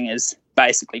overstretching is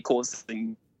basically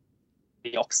causing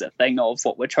the opposite thing of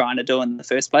what we're trying to do in the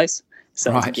first place.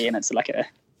 So again, it's like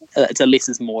it's a less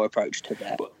is more approach to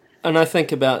that. And I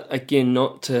think about, again,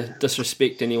 not to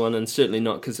disrespect anyone, and certainly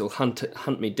not because he'll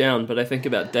hunt me down, but I think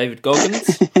about David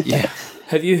Goggins. Yeah.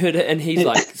 Have you heard it? And he's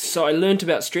like, so I learned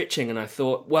about stretching, and I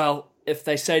thought, well, if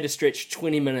they say to stretch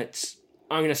 20 minutes,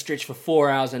 I'm going to stretch for 4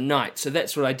 hours a night. So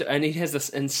that's what I do. And he has this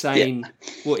insane,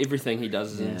 well, everything he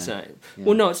does is insane. Yeah.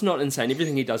 Well, no, it's not insane.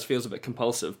 Everything he does feels a bit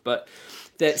compulsive, but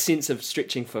that sense of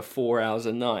stretching for 4 hours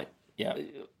a night,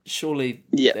 surely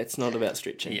that's not about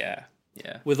stretching. Yeah.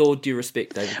 With all due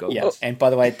respect, David Goggins. Yeah. And by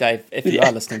the way, Dave, if you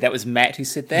are listening, that was Matt who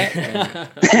said that. And,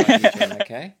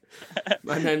 okay.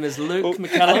 My name is Luke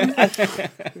McCallum.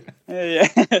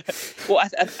 Well,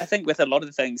 I think with a lot of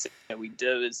the things that we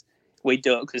do is we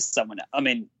do it because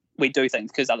we do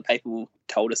things because other people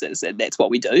told us that that's what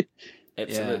we do.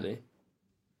 Absolutely.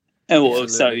 And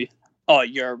also,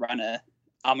 you're a runner,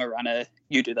 I'm a runner,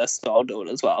 you do this, so I'll do it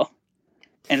as well.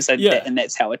 And so and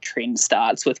that's how a trend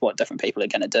starts with what different people are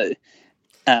going to do.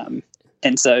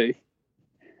 And so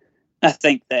I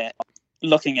think that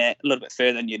looking at a little bit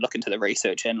further, and you look into the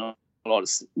research and a lot of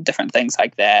different things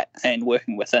like that, and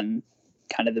working within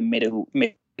kind of the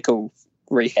medical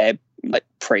rehab, like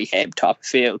prehab type of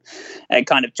field, it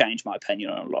kind of changed my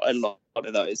opinion on a lot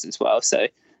of those as well. So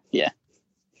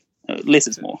less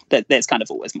is more. That's kind of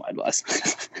always my advice.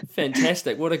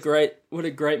 Fantastic! What a great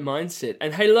mindset.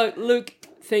 And hey, Luke,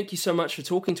 thank you so much for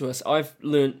talking to us. I've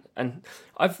learned, and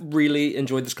I've really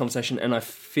enjoyed this conversation, and I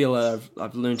feel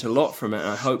I've learned a lot from it, and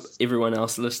I hope everyone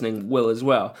else listening will as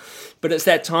well. But it's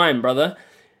that time, brother.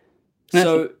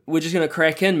 So we're just going to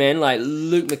crack in, man. Like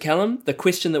Luke McCallum, the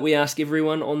question that we ask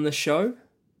everyone on the show: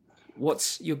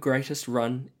 what's your greatest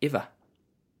run ever?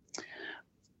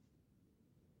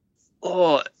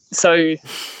 Oh, so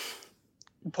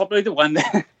probably the one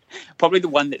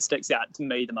that sticks out to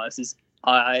me the most is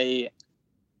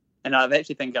and I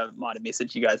actually think I might have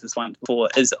messaged you guys this one before,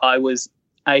 is I was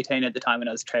 18 at the time and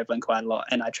I was traveling quite a lot,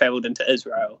 and I traveled into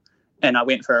Israel and I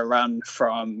went for a run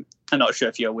from, I'm not sure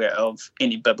if you're aware of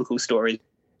any biblical stories.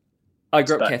 I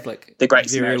grew up But Catholic. The Great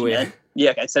Very Samaritan aware. Inn.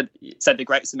 Yeah, okay. So the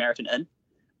Great Samaritan Inn.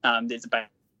 There's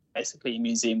basically a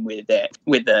museum where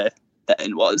the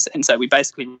inn was, and so we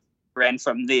basically ran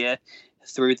from there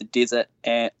through the desert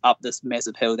and up this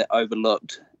massive hill that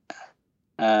overlooked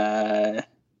the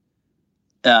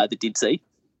Dead Sea.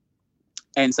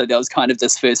 And so that was kind of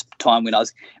this first time when I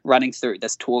was running through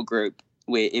this tour group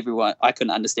where I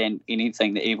couldn't understand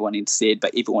anything that everyone had said,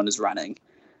 but everyone was running.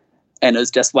 And it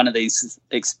was just one of these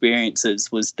experiences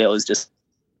that was just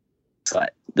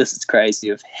like, this is crazy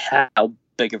of how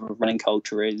big of a running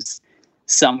culture is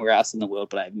somewhere else in the world,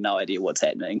 but I have no idea what's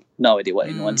happening, no idea what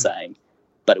anyone's saying.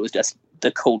 But it was just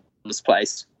the coolest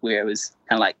place where it was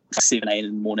kind of like 7, 8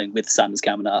 in the morning where the sun was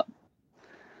coming up.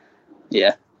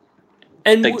 Yeah.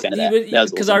 And Big fan of that. That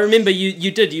was because awesome. I remember you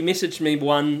messaged me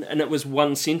one, and it was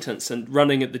one sentence, and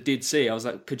running at the Dead Sea. I was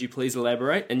like, could you please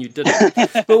elaborate? And you didn't.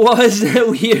 But what was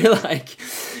it?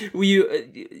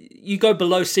 You go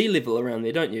below sea level around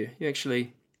there, don't you? You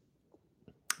actually,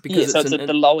 because it's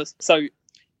the lowest. So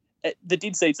the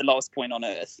Dead Sea is the lowest point on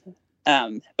Earth,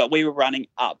 but we were running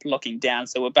up, looking down.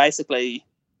 So we're basically,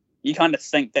 you kind of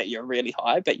think that you're really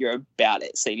high, but you're about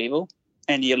at sea level,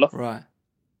 and you're looking Right.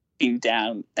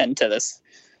 down into this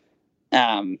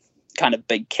kind of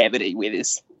big cavity where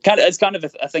there's I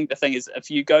think the thing is, if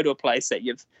you go to a place that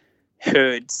you've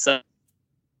heard so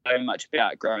much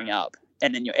about growing up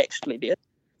and then you're actually there,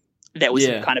 that was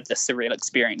kind of the surreal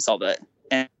experience of it.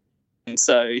 And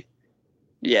so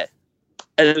yeah,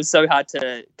 it was so hard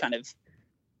to kind of,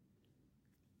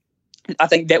 I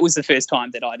think that was the first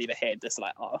time that I'd ever had this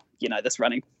this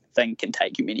running thing can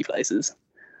take you many places.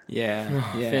 Yeah,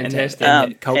 yeah, fantastic.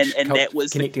 And And that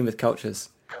was connecting with cultures.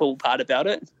 cool part about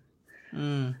it.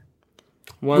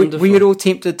 Wonderful. Were you at all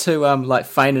tempted to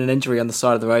feign an injury on the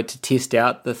side of the road to test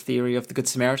out the theory of the Good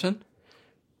Samaritan?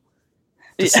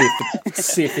 To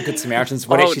see if the Good Samaritans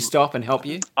would actually stop and help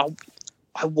you?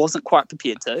 I wasn't quite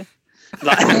prepared to.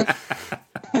 Like,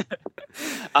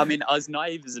 I mean, I was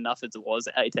naive as enough as it was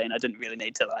at 18. I didn't really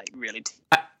need to really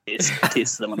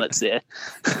test the limits there.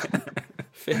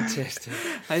 Fantastic.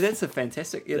 Hey, that's a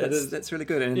fantastic. Yeah, that's really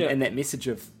good, and that message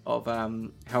of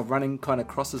how running kind of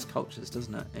crosses cultures,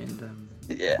 doesn't it? And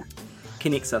Yeah.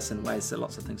 connects us in ways that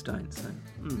lots of things don't. So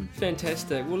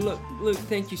Fantastic. Well, look, Luke,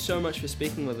 thank you so much for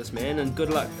speaking with us, man, and good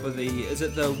luck for is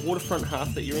it the waterfront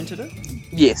half that you're entered in?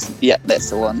 Yes. Yeah, that's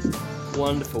the one.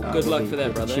 Wonderful. Good luck for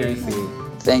that, brother. Cheering for you.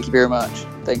 Thank you very much.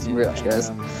 Thanks very much, guys.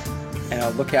 And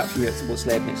I'll look out for you at Sports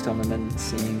Lab next time I'm in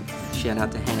seeing. Shout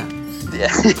out to Hannah.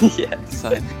 Yeah. Yeah.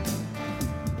 So.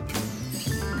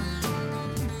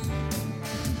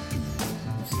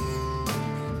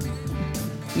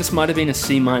 This might have been a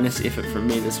C- effort from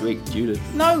me this week due to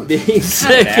No, being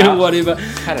sick or whatever.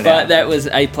 Cut it But out. that was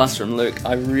A+ from Luke.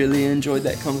 I really enjoyed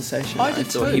that conversation. I did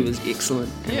thought too. he was excellent.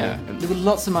 Yeah, there were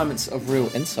lots of moments of real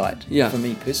insight for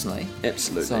me personally.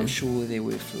 Absolutely. So I'm sure there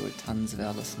were for tons of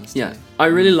our listeners. Yeah, too. I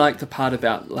really like the part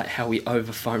about how we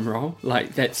over foam roll.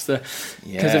 That's the because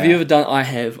Yeah. have you ever done?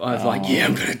 I've I'm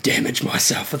going to damage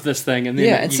myself with this thing, and then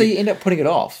Yeah, and so you end up putting it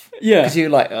off. Yeah. Because you're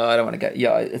like, I don't want to go.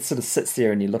 Yeah, it sort of sits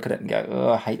there and you look at it and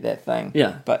go, I hate that thing.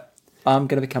 Yeah. But I'm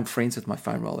going to become friends with my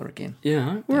foam roller again.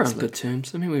 yeah, we're Thanks, on Luke. good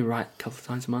terms. I mean, we write a couple of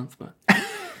times a month, but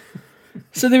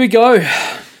so there we go.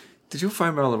 Did your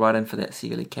foam roller write in for that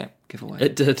Sealy cap giveaway?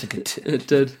 It did. It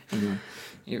did.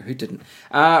 Yeah, who didn't?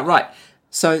 Right.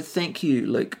 So thank you,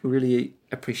 Luke. Really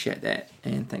appreciate that.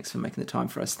 And thanks for making the time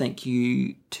for us. Thank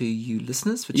you to you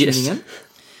listeners for tuning Yes. in.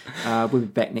 We'll be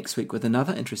back next week with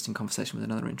another interesting conversation with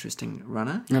another interesting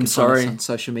runner. You I'm can sorry. find us on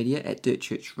social media at Dirt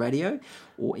Church Radio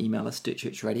or email us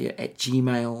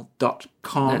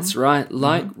dirtchurchradio@gmail.com. That's right.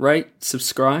 Like, rate,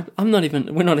 subscribe. We're not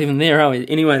even there, are we?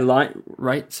 Anyway, like,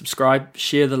 rate, subscribe,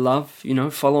 share the love.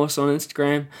 Follow us on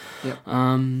Instagram, Yep.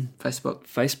 Facebook,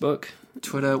 Facebook.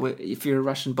 Twitter. If you're a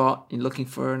Russian bot, you're looking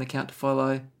for an account to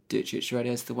follow, Dirt Church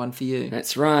Radio is the one for you.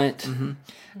 That's right.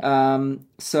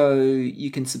 So you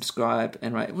can subscribe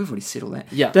and rate. We've already said all that.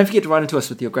 Yeah. Don't forget to write into us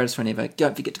with your greatest run ever.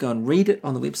 Don't forget to go and read it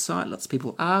on the website. Lots of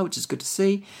people are, which is good to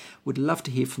see. Would love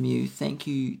to hear from you. Thank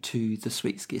you to this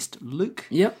week's guest, Luke.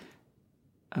 Yep.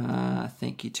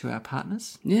 Thank you to our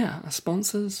partners. Yeah, our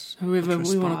sponsors, whoever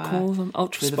we want to Ultraspire, call them. Further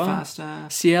Ultraspire, Faster,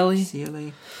 Cieli.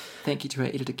 Cieli. Thank you to our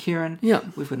editor, Kieran. Yeah.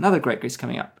 We've got another great guest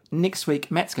coming up next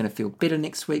week. Matt's going to feel better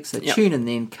next week, so Yep. tune in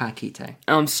then. Ka kite.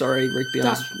 I'm sorry, Rigby, I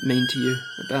was Duh. mean to you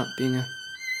about being a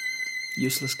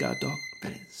useless guard dog.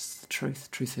 But it's the truth.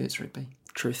 Truth hurts, Rigby.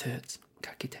 Truth hurts.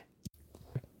 Kakite.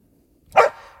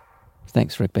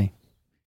 Thanks, Rigby.